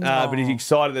mates, but he's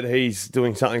excited that he's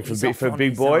doing something for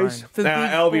big boys.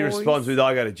 Now Albie responds with,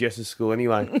 "I go to Jess's school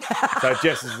anyway." So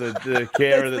Jess is the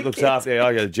carer that looks after. Yeah,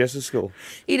 I go to Jess's school.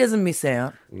 He doesn't miss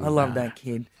out. I love that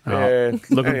kid. Yeah,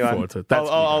 looking forward to it.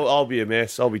 I'll be a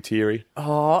mess. I'll be teary.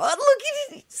 Oh, look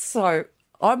at it. So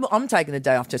I'm taking the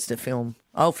day off just to film.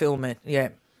 I'll film it. Yeah.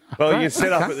 Well, you can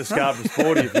set up at the Scarborough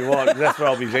Sporty if you want. That's where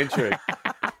I'll be venturing.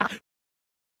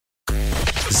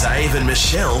 Zave and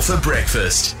Michelle for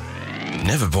breakfast.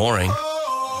 Never boring.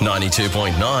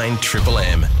 92.9 Triple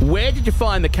M. Where did you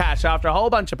find the cash after a whole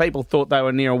bunch of people thought they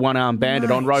were near a one-armed bandit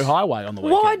on Roe Highway on the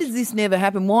weekend? Why does this never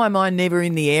happen? Why am I never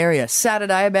in the area?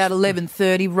 Saturday, about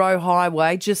 11:30, Roe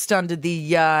Highway, just under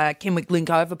the Kenwick Link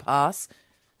overpass.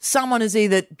 Someone has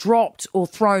either dropped or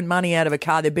thrown money out of a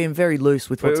car. They've been very loose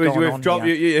with what's going on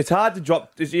here. It's hard to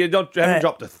drop. You haven't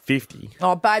dropped to 50.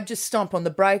 Oh, babe, just stomp on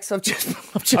the brakes. I've just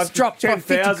dropped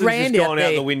 50 10,000's grand just out gone there.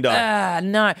 out the window.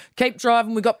 No. Keep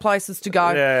driving. We've got places to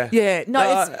go. Yeah.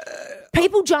 No,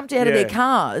 People jumped out of their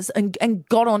cars and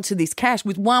got onto this cash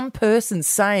with one person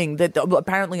saying that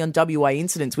apparently on WA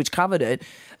Incidents, which covered it,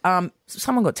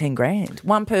 someone got 10 grand.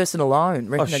 One person alone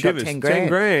reckon they got 10 grand. 10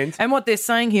 grand. And what they're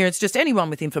saying here, it's just anyone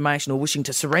with information or wishing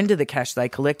to surrender the cash they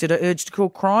collected are urged to call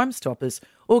Crime Stoppers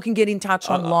or can get in touch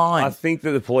online. I think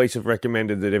that the police have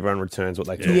recommended that everyone returns what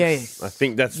they took. Yes. I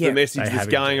think that's the message that's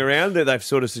going around, that they've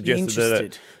sort of suggested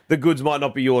that the goods might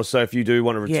not be yours, so if you do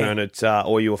want to return it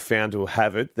or you're found to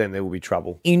have it, then there will be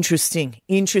trouble. Interesting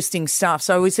stuff.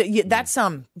 So that's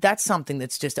something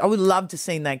that's just, I would love to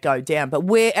see that go down. But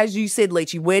where, as you said,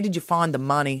 Leachy, where did you find the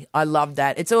money? I love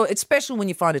that. It's special when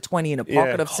you find a 20 in a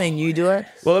pocket. I've seen you do it.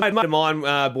 Well, a mate of mine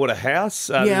bought a house.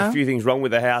 There were a few things wrong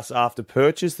with the house after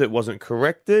purchase that wasn't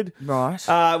corrected. Right.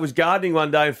 Was gardening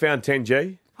one day and found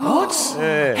 10G. What?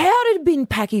 Yeah. How did it been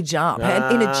packaged up?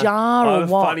 In a jar or I have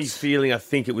what? a funny feeling. I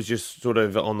think it was just sort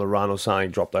of on the run or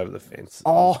something, dropped over the fence.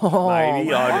 Oh,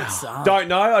 maybe. I don't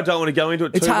know. I don't want to go into it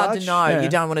too much. It's hard to know. You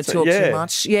don't want to talk too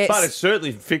much. Yes. But it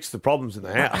certainly fixed the problems in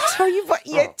the house. I tell you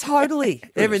what, totally.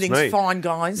 Everything's fine,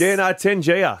 guys. Yeah, no,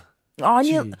 10G.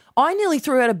 I nearly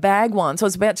threw out a bag once. I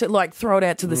was about to throw it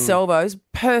out to the Salvos.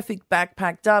 Perfect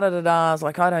backpack, da-da-da-da. I was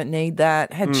like, I don't need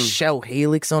that. Had Shell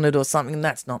Helix on it or something, and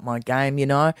that's not my game, So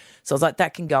I was like,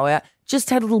 that can go out.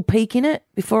 Just had a little peek in it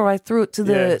before I threw it to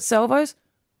the Salvos.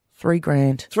 $3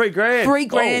 grand. $3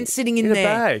 grand sitting in there.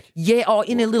 A bag? Yeah,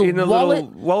 in a little wallet.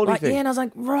 Wallet thing. Yeah, and I was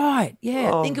like, right,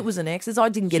 I think it was an X's. I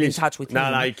didn't get in touch with him.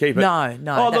 No, you keep it. No.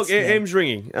 Oh, look, Em's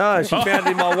ringing. Oh, she found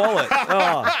it in my wallet.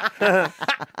 Oh.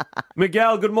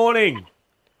 Miguel, good morning.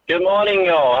 Good morning,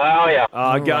 y'all. How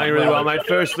are you? Going really well, mate.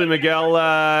 Firstly, Miguel,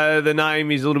 the name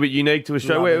is a little bit unique to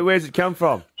Australia. Where's it come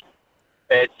from?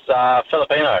 It's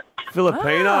Filipino.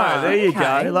 There you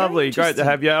go. Lovely. Great to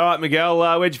have you. All right, Miguel,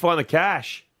 where'd you find the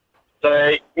cash?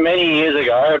 So many years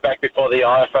ago, back before the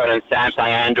iPhone and Samsung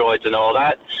Androids and all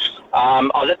that, I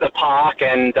was at the park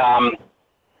and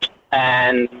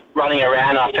running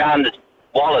around. I found this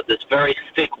wallet, this very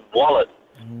thick wallet,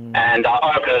 and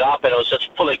I opened it up and it was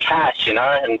just full of cash,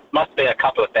 and must be a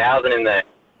couple of thousand in there.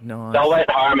 Nice. So I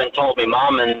went home and told my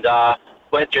mum and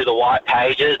went through the white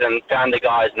pages and found the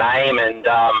guy's name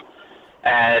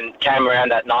and came around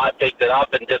that night, picked it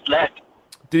up and just left.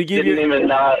 Did he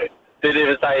Didn't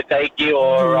even say thank you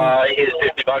or here's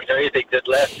 $50 or anything, just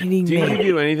left. Did he give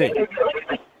you anything?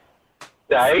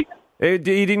 No. He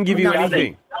didn't give you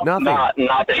anything? Nothing?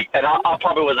 Nothing. And I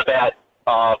probably was about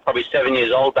probably 7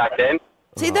 years old back then.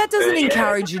 See, that doesn't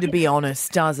encourage you to be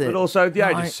honest, does it? But also, at the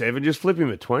age of 7, just flip him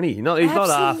a 20. He's not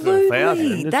after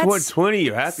 1,000. It's 20,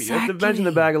 you're happy. Exactly. Imagine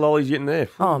the bag of lollies getting there.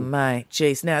 Oh, mate.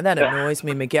 Jeez, now that annoys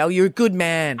me, Miguel. You're a good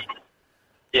man.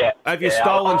 Yeah. Have you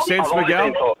stolen since,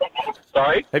 Miguel?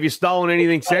 Sorry? Have you stolen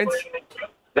anything since?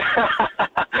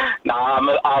 No,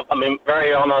 I mean,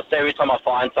 very honest. Every time I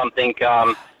find something,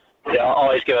 I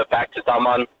always give it back to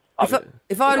someone.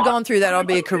 If I had gone through that, I'd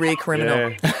be a career criminal.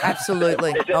 Yeah.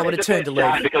 Absolutely. I would have turned to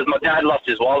leave. Because my dad lost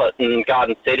his wallet in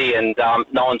Garden City and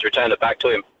no one's returned it back to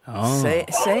him. Oh.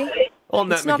 See? On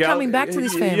that, It's not Miguel, coming back to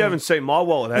this family. You haven't seen my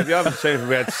wallet, have you? I haven't seen it for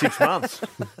about 6 months.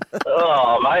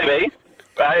 Oh, maybe.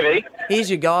 Here's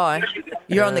your guy.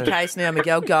 You're on the case now,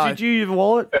 Miguel. Go. Did you use a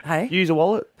wallet? Hey? Use a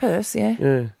wallet? Purse, yeah.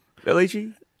 Yeah.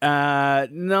 Alicia?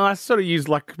 No, I sort of use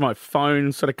my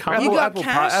phone sort of cover. You got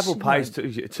cash? Apple Pays to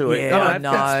it. Yeah, I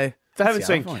know. They haven't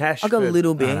seen cash. I got a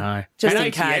little bit. I know. Just and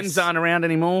in ATMs case. aren't around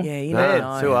anymore. Yeah, you never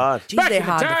know. Too hard. Geez, they're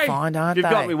hard to find, aren't You've they?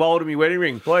 got me wallet and me wedding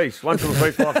ring, please. 1, 2,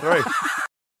 3, 4, 3.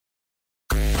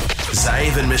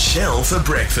 Zave and Michelle for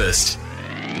breakfast.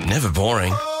 Never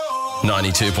boring.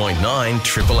 92.9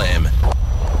 Triple M.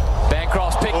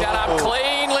 Bancroft's picked that up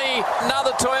cleanly.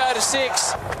 Another Toyota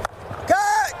 6.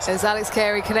 As Alex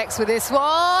Carey connects with this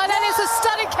one, and it's a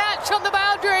stunning catch on the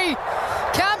boundary.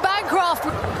 Cam Bancroft.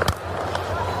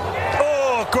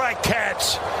 Oh, great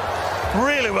catch.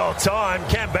 Really well timed.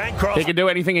 Cam Bancroft. He can do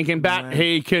anything. He can bat,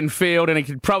 he can field, and he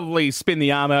could probably spin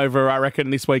the arm over, I reckon,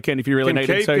 this weekend if you really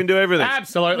needed to. Can do everything.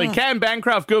 Absolutely. Cam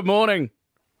Bancroft, good morning.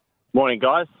 Morning,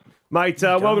 guys. Mate,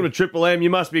 welcome to Triple M. You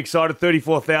must be excited.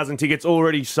 34,000 tickets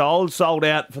already sold. Sold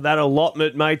out for that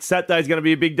allotment, mate. Saturday's going to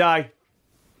be a big day.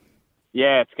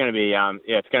 Yeah, it's going to be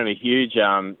it's going to be huge.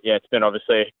 It's been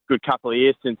obviously a good couple of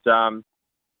years since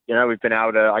we've been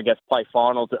able to, I guess, play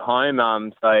finals at home.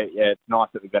 It's nice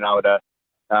that we've been able to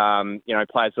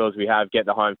play as well as we have, get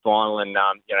the home final, and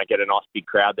get a nice big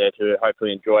crowd there to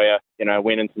hopefully enjoy a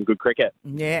win and some good cricket.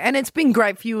 Yeah, and it's been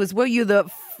great for you as well. You're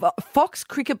the Fox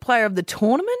Cricket Player of the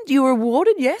Tournament. You were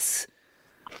awarded, yes?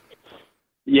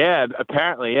 Yeah,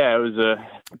 apparently, yeah. It was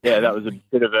that was a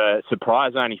bit of a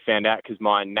surprise. I only found out because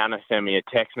my nana sent me a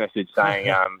text message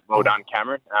saying, well done,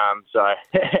 Cameron.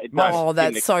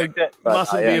 That's so...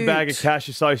 Mustn't be a bag of cash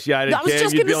associated, I was Cam.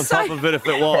 just You'd be gonna on say- top of it if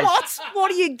it was. What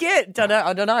do you get?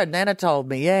 I don't know. Nana told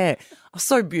me, yeah. Oh,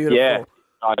 so beautiful. Yeah.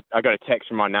 I got a text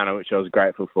from my nana, which I was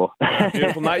grateful for.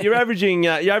 Beautiful, mate. You're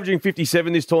averaging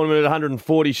 57 this tournament at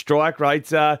 140 strike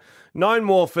rate. Known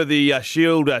more for the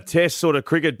Shield Test sort of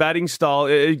cricket batting style.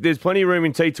 There's plenty of room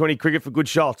in T20 cricket for good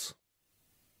shots.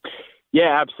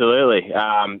 Yeah, absolutely.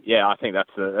 I think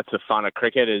that's a fun of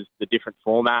cricket is the different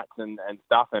formats and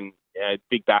stuff. And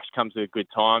Big Bash comes at a good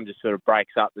time, just sort of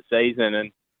breaks up the season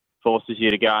and forces you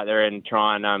to go out there and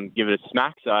try and give it a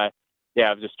smack. So,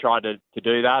 yeah, I've just tried to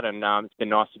do that, and it's been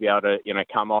nice to be able to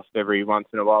come off every once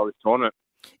in a while this tournament.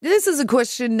 This is a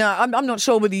question, I'm not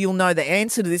sure whether you'll know the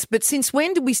answer to this, but since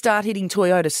when did we start hitting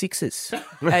Toyota 6s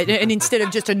and instead of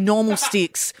just a normal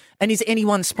 6? And is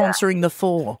anyone sponsoring the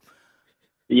 4?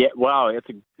 Yeah, well,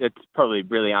 it's probably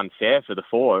really unfair for the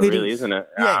 4, really, isn't it?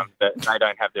 Yeah. That they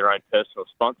don't have their own personal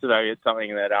sponsor, though. It's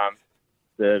something that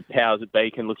the powers that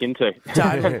be can look into.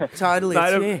 Totally.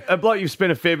 Mate, a bloke you've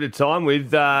spent a fair bit of time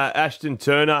with, Ashton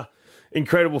Turner,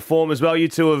 incredible form as well. You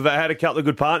two have had a couple of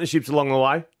good partnerships along the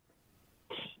way.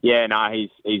 Yeah, no,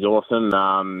 he's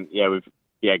awesome.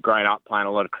 We've grown up playing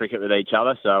a lot of cricket with each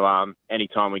other. So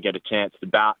anytime we get a chance to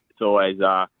bat, it's always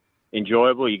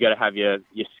enjoyable. You got to have your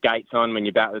skates on when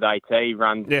you bat with AT.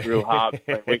 Runs real hard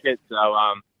for wickets. So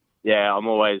I'm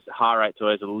always heart rate's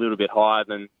always a little bit higher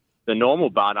than the normal,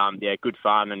 but good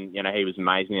fun. And he was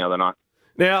amazing the other night.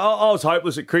 Now, I was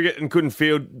hopeless at cricket and couldn't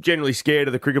field, generally scared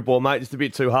of the cricket ball, mate. Just a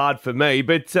bit too hard for me.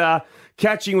 But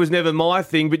catching was never my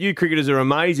thing. But you cricketers are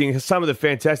amazing. Some of the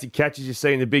fantastic catches you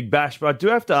see in the Big Bash. But I do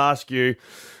have to ask you,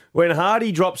 when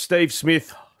Hardy dropped Steve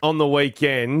Smith on the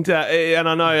weekend, and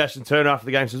I know Ashton Turner after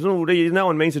the game says, no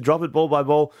one means to drop it ball by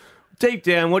ball. Deep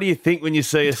down, what do you think when you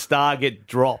see a star get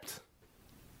dropped?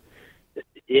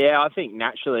 Yeah, I think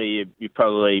naturally you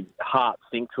probably heart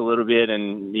sinks a little bit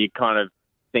and you kind of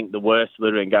think the worst a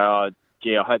little bit and go, I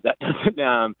hope that doesn't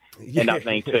end up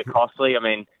being too costly. I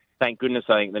mean, thank goodness,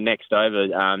 I think the next over,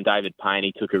 David Payne,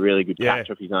 he took a really good catch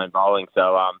off his own bowling.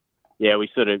 So, we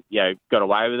sort of, got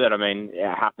away with it. I mean,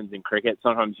 it happens in cricket.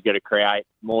 Sometimes you got to create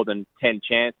more than 10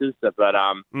 chances. But,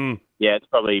 it's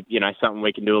probably, something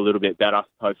we can do a little bit better,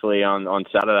 hopefully, on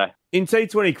Saturday. In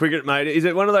T20 cricket, mate, is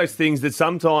it one of those things that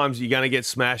sometimes you're going to get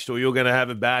smashed or you're going to have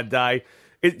a bad day?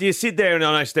 Do you sit there, and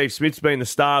I know Steve Smith's been the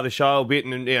star of the show a bit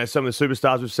and some of the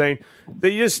superstars we've seen, that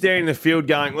you're just standing in the field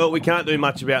going, well, we can't do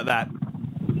much about that?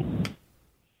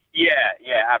 Yeah,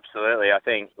 absolutely. I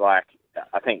think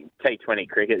T20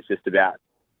 cricket is just about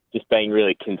just being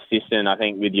really consistent. I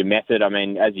think with your method, I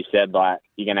mean, as you said,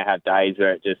 you're going to have days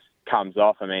where it just comes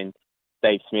off. I mean,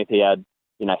 Steve Smith, he had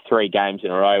 3 games in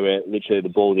a row where literally the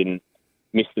ball didn't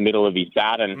miss the middle of his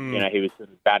bat, and he was sort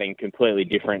of batting completely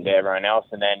different to everyone else,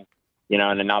 and then in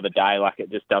another day, it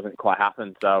just doesn't quite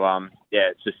happen. So,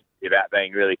 it's just about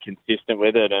being really consistent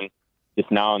with it and just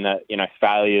knowing that,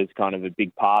 failure is kind of a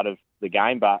big part of the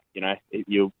game, but,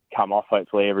 you'll come off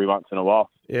hopefully every once in a while.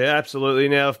 Yeah, absolutely.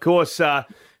 Now, of course,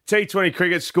 T20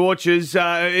 cricket scorches.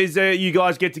 Is there you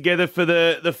guys get together for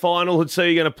the final and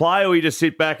see you're going to play, or you just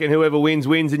sit back and whoever wins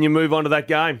and you move on to that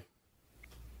game?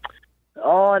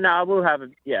 Oh, no, we'll have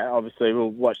obviously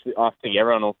we'll watch. I think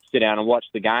everyone will sit down and watch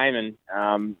the game and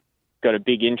got a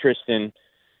big interest in,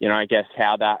 I guess,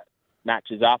 how that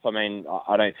matches up. I mean,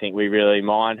 I don't think we really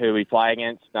mind who we play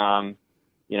against. Both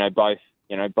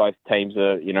teams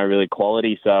are, really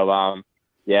quality. So,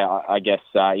 I guess,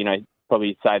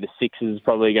 probably say the Sixers is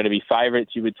probably going to be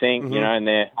favourites, you would think, in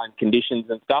their home conditions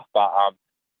and stuff. But,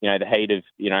 the heat of,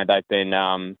 they've been,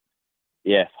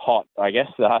 hot, I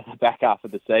guess, the back half of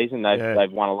the season.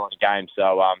 They've won a lot of games.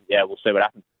 So, we'll see what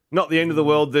happens. Not the end of the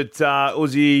world that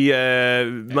Uzi,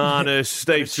 Marnus,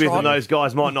 Steve Smith and those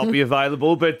guys might not be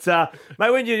available. But, mate,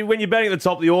 when you're batting at the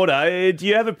top of the order, do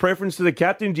you have a preference to the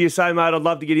captain? Do you say, mate, I'd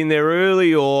love to get in there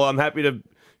early, or I'm happy to... Do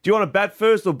you want to bat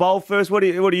first or bowl first? What do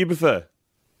you prefer?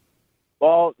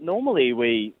 Well, normally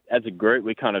we, as a group,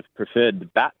 we kind of preferred the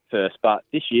bat first. But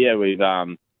this year we've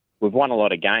won a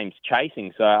lot of games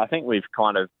chasing. So I think we've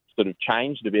kind of sort of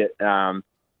changed a bit.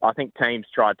 I think teams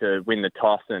tried to win the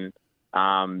toss and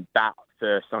bat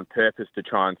first on purpose to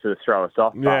try and sort of throw us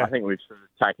off. But I think we've sort of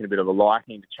taken a bit of a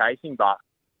liking to chasing. But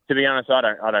to be honest, I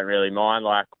don't really mind.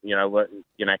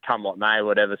 Come what may,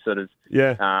 whatever sort of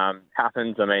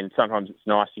happens. I mean, sometimes it's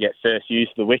nice to get first use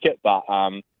of the wicket, but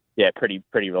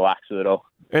pretty relaxed with it all.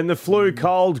 And the flu,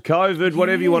 cold, COVID,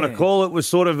 whatever you want to call it, was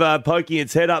sort of poking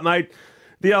its head up, mate.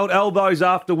 The old elbows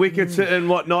after wickets and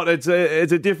whatnot. It's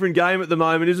a different game at the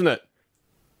moment, isn't it?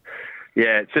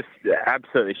 Yeah, it's just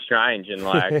absolutely strange. And,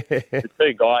 like, the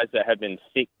two guys that have been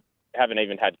sick haven't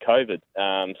even had COVID.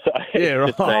 So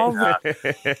it's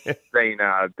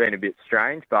been a bit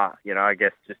strange, but, I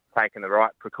guess just taking the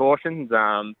right precautions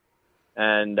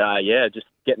just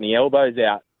getting the elbows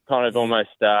out, kind of almost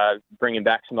bringing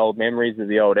back some old memories of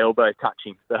the old elbow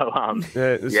touching. So,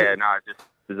 just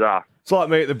bizarre. It's like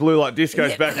me at the Blue Light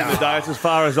Discos back in the day. It's as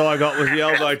far as I got with the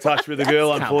elbow touch with a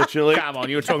girl, unfortunately. Come on,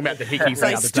 you were talking about the hickeys the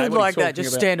They other day. stood What are you like that. talking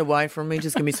Just about? stand away from me.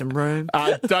 Just give me some room.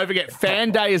 Don't forget,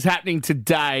 Fan Day is happening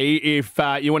today. If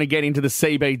you want to get into the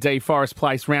CBD Forest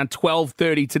Place, around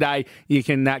 12:30 today, you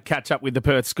can catch up with the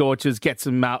Perth Scorchers, get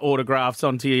some autographs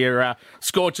onto your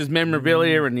Scorchers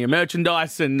memorabilia and your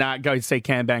merchandise, and go see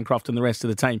Cam Bancroft and the rest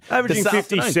of the team. Averaging This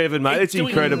 57, afternoon. mate. It's doing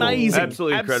incredible. Amazing.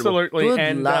 Absolutely incredible. Absolutely. Good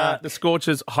and luck. the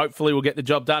Scorchers hopefully will get the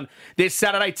job done. This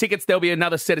Saturday, tickets, there'll be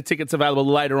another set of tickets available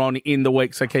later on in the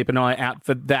week, so keep an eye out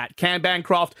for that. Cam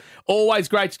Bancroft, always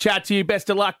great to chat to you. Best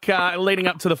of luck leading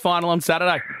up to the final on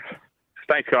Saturday.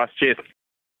 Thanks, guys. Cheers.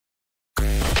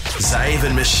 Zave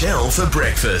and Michelle for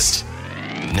breakfast.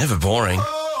 Never boring.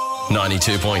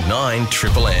 92.9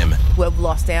 Triple M. We've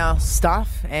lost our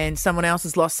stuff and someone else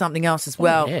has lost something else as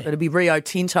well. yeah. It'll be Rio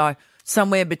Tinto,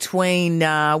 somewhere between,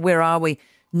 where are we?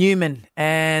 Newman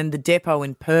and the depot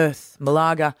in Perth,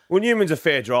 Malaga. Well, Newman's a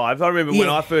fair drive. I remember when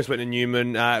I first went to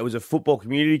Newman, it was a football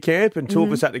community camp and two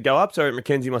of us had to go up. So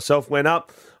Mackenzie and myself went up.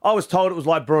 I was told it was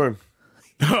like Broome.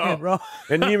 Right.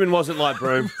 And Newman wasn't like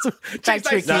Broome. They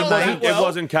tricked you, No, mate. it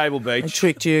wasn't Cable Beach. They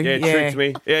tricked you. Yeah, it tricked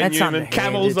me. Yeah, That's Newman. underhanded.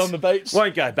 Camels on the beach.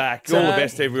 Won't go back. All the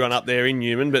best to everyone up there in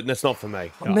Newman, but that's not for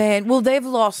me. Man, well, they've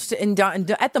lost, and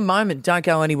at the moment, don't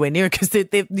go anywhere near it because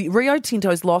the Rio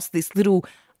Tinto's lost this little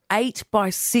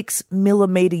 8x6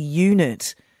 millimetre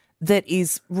unit that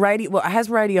is it has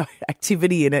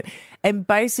radioactivity in it, and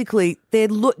basically they're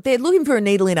looking for a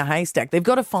needle in a haystack. They've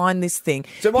got to find this thing.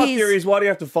 So my theory is, why do you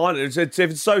have to find it? If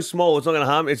it's so small, it's not going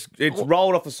to harm. It's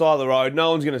rolled off the side of the road. No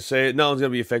one's going to see it. No one's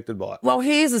going to be affected by it. Well,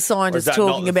 here's a Or is scientist that not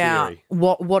talking the about theory?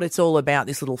 what it's all about,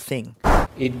 this little thing.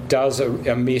 It does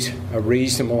emit a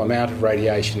reasonable amount of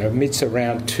radiation. It emits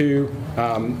around 2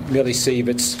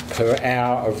 millisieverts per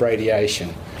hour of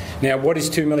radiation. Now, what is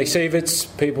 2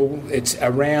 millisieverts? People, it's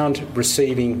around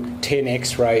receiving 10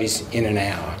 X-rays in an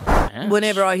hour.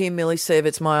 Whenever I hear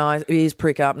millisieverts, my ears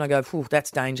prick up and I go, "Phew,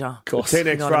 that's danger." Of course. 10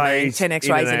 You know what I mean? X-rays 10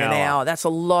 X-rays in an hour. That's a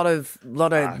lot of.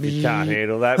 You can't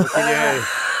handle that. But can you?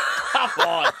 Come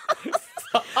on.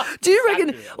 Do you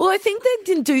reckon? Well, I think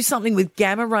they can do something with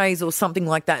gamma rays or something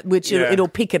like that, which it'll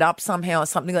pick it up somehow or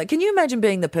something like. Can you imagine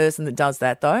being the person that does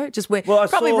that though? Just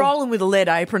probably rolling with a lead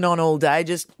apron on all day,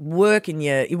 just working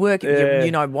your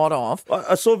you know what off.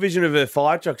 I saw a vision of a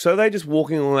fire truck. So they're just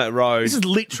walking along that road. This is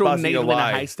literal buzzing needle in a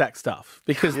away. haystack stuff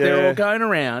because they're all going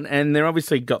around and they're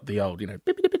obviously got the old, beep, beep,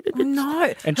 beep, beep, beep,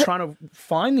 No, and trying to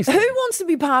find this. Who wants to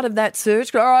be part of that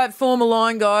search? All right, form a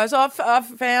line, guys. I've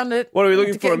found it. What are we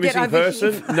looking for? A Get missing over here.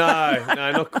 person? No,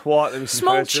 not quite the missing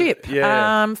Small person. chip.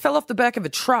 Yeah. Fell off the back of a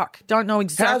truck. Don't know How's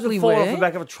exactly it fall where. off the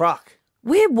back of a truck?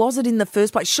 Where was it in the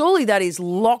first place? Surely that is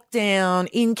locked down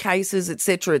in cases,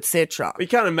 etc., etc. You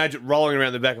can't imagine rolling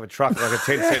around the back of a truck like a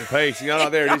 10-cent piece. You know,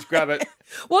 there it is, grab it.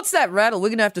 What's that rattle? We're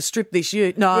going to have to strip this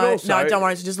ute. But No, also, don't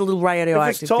worry. It's just a little If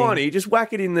radioactive it's tiny, just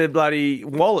whack it in the bloody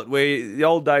wallet where the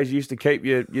old days you used to keep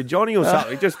your Johnny or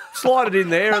something. Just slide it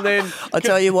in there and then I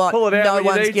tell you what, pull it out no when you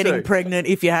one's need getting to. pregnant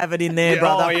if you have it in there, Yeah,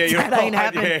 brother. oh, yeah, you're that ain't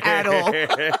right, happening yeah. at all.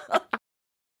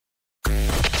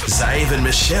 Zave and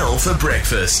Michelle for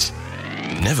breakfast.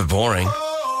 Never boring.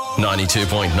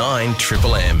 92.9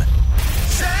 Triple M.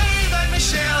 Zave and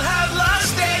Michelle have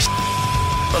lost their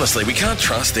Honestly, we can't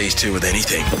trust these two with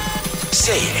anything.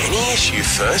 See any issue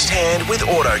firsthand with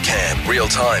AutoCam.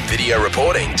 Real-time video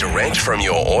reporting direct from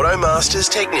your AutoMasters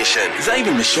technician. Zave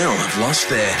and Michelle have lost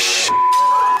their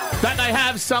That they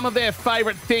have. Some of their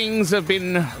favourite things have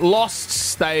been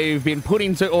lost. They've been put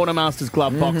into AutoMasters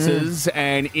glove boxes,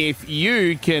 and if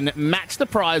you can match the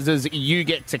prizes, you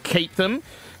get to keep them.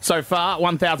 So far,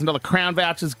 $1,000 Crown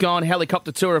vouchers gone,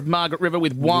 helicopter tour of Margaret River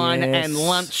with wine and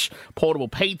lunch, portable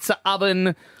pizza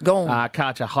oven,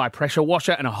 Karcher high-pressure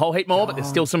washer, and a whole heap more, but there's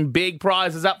still some big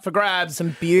prizes up for grabs.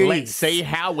 Some beauties. Let's see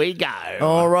how we go.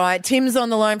 All right. Tim's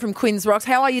on the line from Quinns Rocks.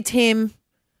 How are you, Tim?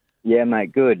 Yeah,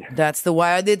 mate, good. That's the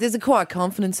way. There's a quiet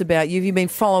confidence about you. Have you been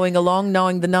following along,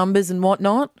 knowing the numbers and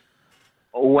whatnot?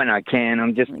 When I can,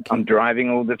 I'm driving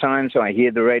all the time, so I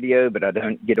hear the radio, but I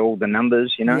don't get all the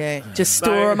numbers, you know? Yeah, just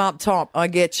store them up top. I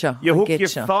get you. You hook your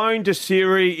phone to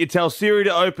Siri, you tell Siri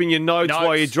to open your notes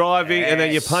while you're driving, and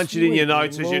then you punch it in your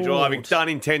notes as you're driving. Done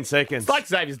in 10 seconds. It's like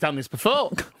Xavier's done this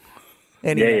before.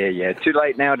 Anyway. Yeah. Too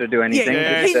late now to do anything.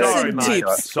 Here's some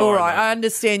tips. All right, I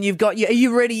understand you've got. Are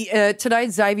you ready? Today,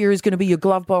 Xavier is going to be your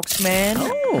glove box man.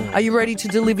 Are you ready to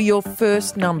deliver your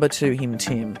first number to him,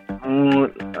 Tim?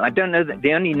 I don't know.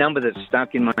 The only number that's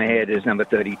stuck in my head is number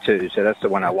 32, so that's the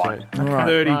one I want. All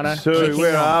right. 32.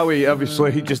 Where are we?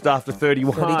 Obviously, just after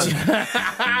 31. Xavier,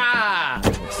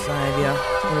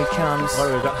 here he comes. What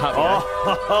have we got?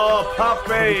 Oh,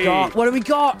 puppy! What do we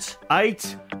got?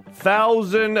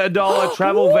 $8,000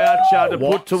 travel voucher to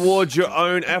put towards your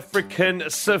own African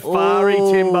safari,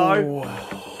 Timbo.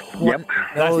 Yep.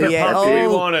 That's the puppy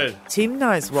you wanted. Tim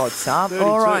knows what's up. 32.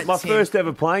 All right, My Tim. first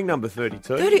ever playing number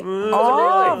 32.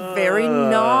 Very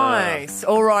nice.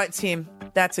 All right, Tim.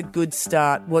 That's a good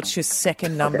start. What's your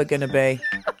second number going to be?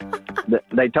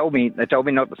 They told me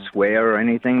not to swear or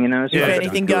anything, So if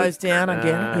anything goes down, I get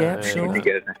it. Yeah, sure.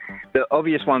 The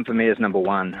obvious one for me is number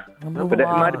 1. But it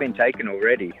might have been taken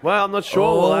already. Well, I'm not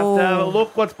sure. We'll have to have a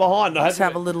look what's behind. Let's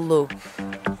have a little look.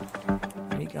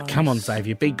 Come on,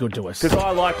 Xavier, be good to us. Because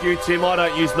I, like you, Tim, I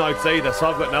don't use notes either, so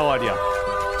I've got no idea.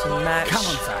 To match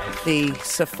the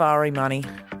safari money.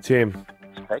 Tim.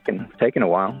 It's taken a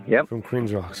while, yep. From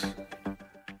Queen's Rocks.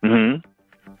 Mm-hmm.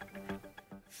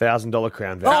 $1,000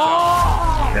 crown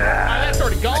voucher. That's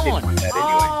already gone.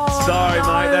 Sorry,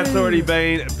 mate, that's already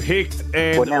been picked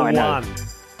and won.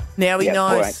 Now he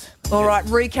knows. All right,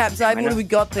 recap, Xavier, what do we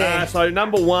got there? So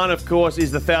number 1, of course,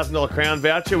 is the $1,000 crown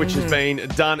voucher, which has been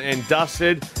done and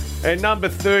dusted. And number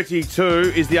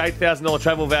 32 is the $8,000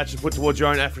 travel voucher put towards your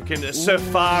own African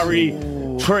safari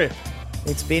trip.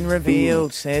 It's been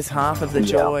revealed. There's half of the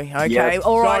joy. Okay,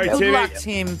 all right, Sorry, good luck,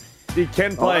 Tim. You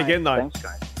can play again, though. Thanks,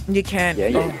 guys. You can.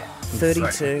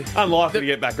 32. Unlikely to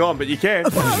get back on, but you can.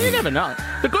 Well, you never know.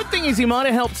 The good thing is he might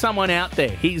have helped someone out there.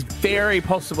 He's very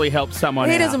possibly helped someone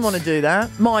out. He doesn't want to do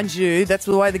that. Mind you, that's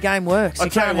the way the game works. You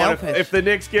can't help it. If the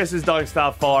next guesses don't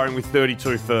start firing with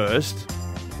 32 first...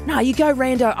 No, you go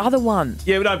rando other one.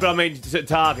 Yeah, but I mean to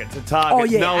target, Oh,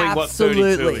 yeah, knowing absolutely.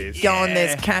 what 32 is. Go on,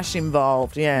 there's cash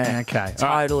involved. Yeah. Okay.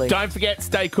 Totally. Don't forget,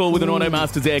 stay cool with an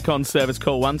Automasters aircon service.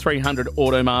 Call 1300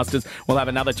 Automasters. We'll have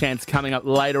another chance coming up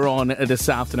later on this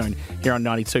afternoon here on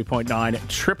 92.9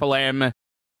 Triple M.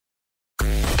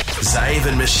 Zave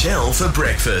and Michelle for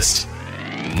breakfast.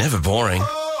 Never boring.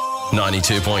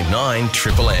 92.9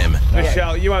 Triple M.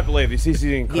 Michelle, you won't believe this. This is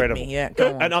incredible. Hit me, yeah,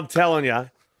 go on. And I'm telling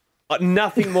you,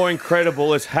 nothing more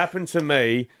incredible has happened to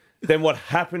me than what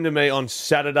happened to me on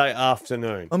Saturday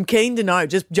afternoon. I'm keen to know,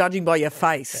 just judging by your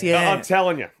face. Yeah. I'm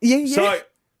telling you. Yeah. So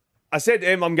I said to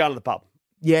Em, I'm going to the pub.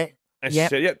 Yeah. And she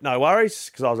said, yep, no worries,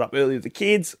 because I was up early with the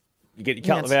kids. You get your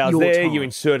couple of That's hours your there. time. You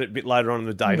insert it a bit later on in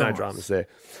the day. No Nice. dramas there.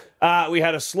 We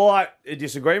had a slight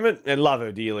disagreement, and love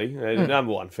her dearly.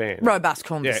 Number one fan. Robust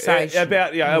conversation.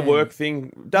 About a work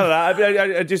thing.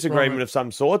 A disagreement of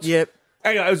some sorts. Yep.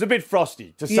 Anyway, it was a bit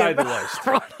frosty, to say the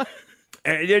least.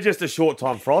 And just a short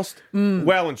time frost.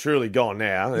 Well and truly gone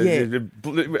now. Yeah.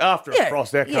 After a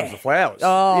frost, out comes the flowers.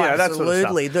 Oh, that sort of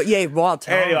stuff. absolutely. Wild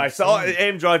time. Anyway, so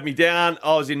Em drove me down.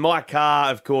 I was in my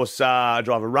car, of course. I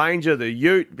drive a Ranger, the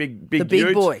Ute, big The big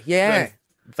Ute. boy, yeah.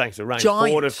 Thanks to Range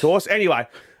Giant. Ford, of course. Anyway,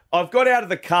 I've got out of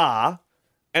the car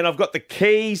and I've got the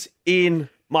keys in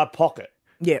my pocket.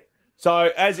 Yeah. So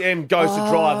as Em goes to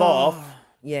drive off,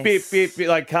 Yes. bit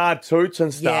like car toots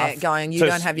and stuff. Yeah, going, you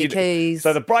don't have your keys.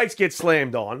 So the brakes get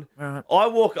slammed on. Right. I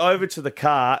walk over to the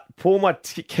car, pull my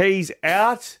keys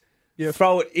out,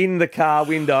 throw it in the car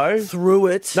window. Through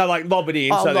it? No, like lob it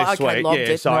in, so they're sweet. Lobbed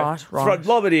it. Right.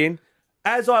 Lob it in.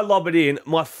 As I lob it in,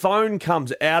 my phone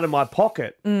comes out of my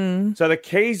pocket. So the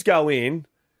keys go in.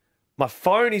 My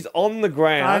phone is on the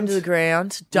ground. Under the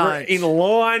ground. Don't. In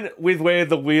line with where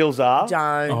the wheels are.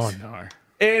 Don't. Oh, no.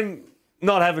 And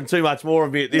not having too much more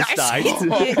of me at this stage.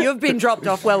 You've been dropped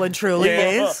off well and truly,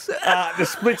 yes. The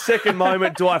split-second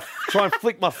moment, do I try and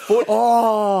flick my foot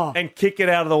and kick it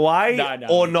out of the way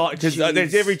or not? Because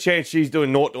there's every chance she's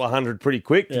doing 0 to 100 pretty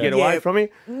quick to get away from me.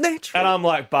 Naturally. And I'm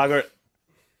like, bugger it.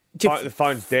 The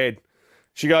phone's dead.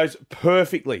 She goes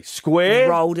perfectly square.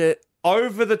 Rolled it.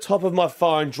 Over the top of my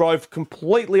phone, drove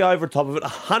completely over top of it.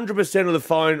 100% of the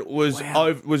phone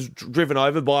was driven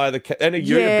over by a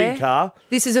big car.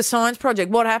 This is a science project.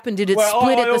 What happened? Did it split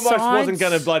I at the almost sides? wasn't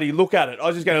going to bloody look at it. I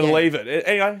was just going to leave it.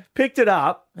 Anyway, picked it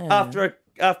up after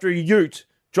a Ute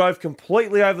drove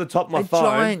completely over the top of my phone. A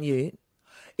giant Ute.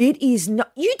 It is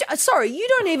not. You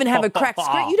don't even have a cracked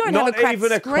screen. You don't have a cracked screen. Not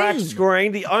even a cracked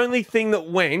screen. The only thing that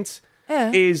went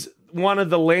is one of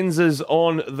the lenses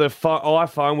on the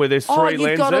iPhone where there's 3 lenses. Oh,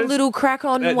 you've got a little crack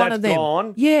on one of them. That's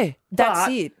gone. Yeah, that's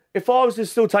But it. if I was to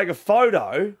still take a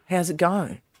photo... How's it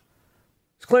going?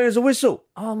 It's clean as a whistle.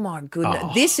 Oh, my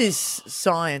goodness. This is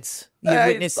science you're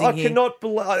witnessing I here. cannot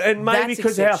believe, and maybe That's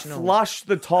because how exceptional. flush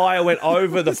the tyre went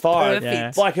over the phone.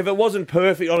 perfect. Like if it wasn't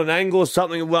perfect on an angle or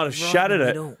something, it would have shattered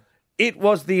it. It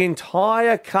was the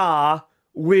entire car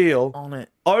wheel on it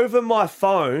over my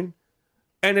phone,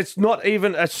 and it's not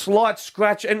even a slight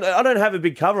scratch. And I don't have a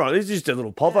big cover on it. This is just a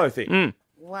little povo thing.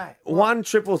 Wow.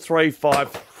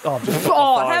 1-333-5. Oh, I've just got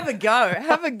my phone. Have a go.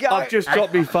 Have a go. I've just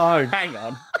got my phone. Hang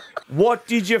on. What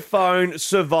did your phone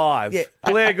survive?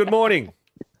 Blair, good morning.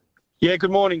 Yeah,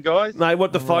 good morning, guys. Mate,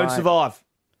 what the phone survive?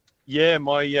 Yeah,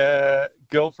 my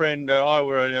girlfriend and I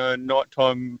were on a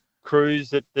nighttime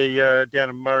cruise at the down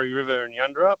in Murray River in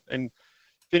Yunderup and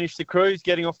finished the cruise,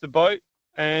 getting off the boat,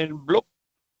 and bloop,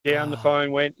 down the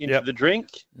phone went into the drink.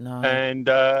 No. And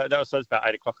that was about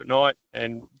 8 o'clock at night,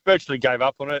 and virtually gave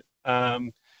up on it.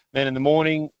 Then in the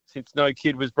morning, since no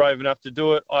kid was brave enough to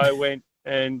do it, I went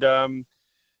and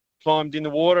climbed in the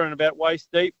water and about waist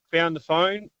deep, found the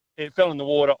phone. It fell in the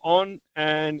water on,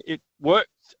 and it worked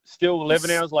still 11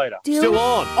 hours later. Still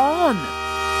on.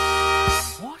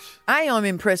 What? A, I'm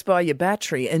impressed by your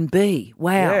battery, and B,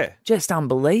 wow, just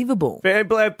unbelievable. Blair,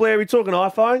 are we talking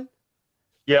iPhone?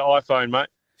 Yeah, iPhone, mate.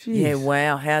 Yeah,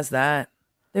 wow, how's that?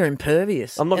 They're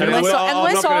impervious. I'm not unless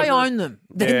gonna, I own them,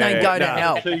 then they go to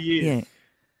hell. 2 years. Yeah.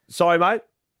 Sorry, mate?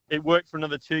 It worked for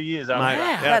another 2 years. Mate,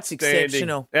 that's outstanding.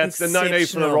 exceptional. That's no need for the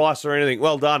Exceptional. rice or anything.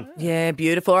 Well done. Yeah,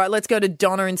 beautiful. All right, let's go to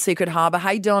Donna in Secret Harbour.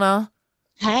 Hey, Donna.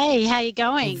 Hey, how you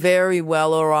going? Very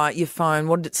well, all right. Your phone,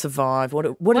 what did it survive? What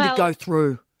did it go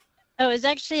through? It was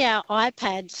actually our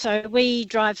iPad. So we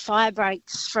drive fire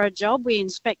breaks for a job. We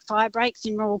inspect fire breaks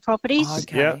in rural properties.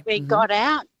 Okay. Yeah. We got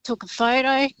out, took a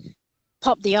photo,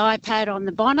 popped the iPad on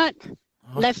the bonnet,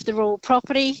 left the rural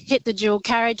property, hit the dual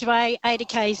carriageway, 80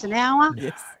 k's an hour.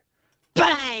 Yes.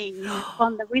 Bang!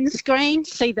 On the windscreen.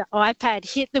 See the iPad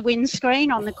hit the windscreen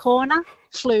on the corner,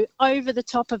 flew over the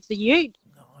top of the ute,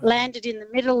 landed in the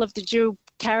middle of the dual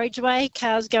carriageway,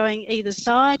 cars going either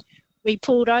side. We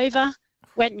pulled over,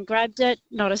 went and grabbed it,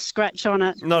 not a scratch on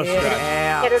it. Not a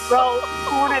scratch. It rolled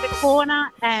corner to corner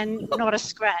and not a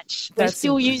scratch. We're That's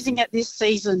still using it this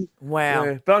season. Wow.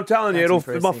 Yeah, but I'm telling you,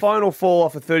 That's my phone will fall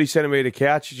off a 30-centimetre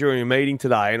couch during a meeting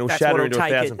today, and it'll That's shatter what'll into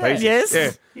take 1,000 it. pieces. Yes.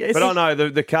 Yeah. Yes. But I know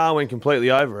the car went completely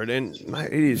over it, and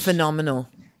mate, it is Phenomenal.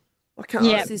 I can't.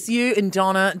 Yep. This is you and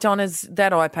Donna. Donna's,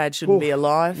 that iPad shouldn't be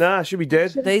alive. Nah, it should be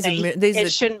dead. These It are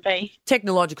shouldn't be.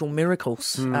 technological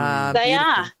miracles. They Beautiful.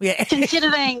 are. Yeah.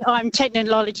 Considering I'm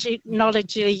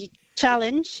technologically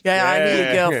challenged. Yeah, I hear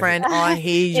you, girlfriend. I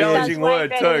hear you. It does way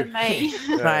better than me.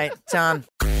 Right, done.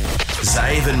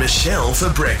 Zave and Michelle for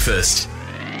breakfast.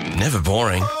 Never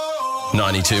boring.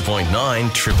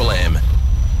 92.9 Triple M.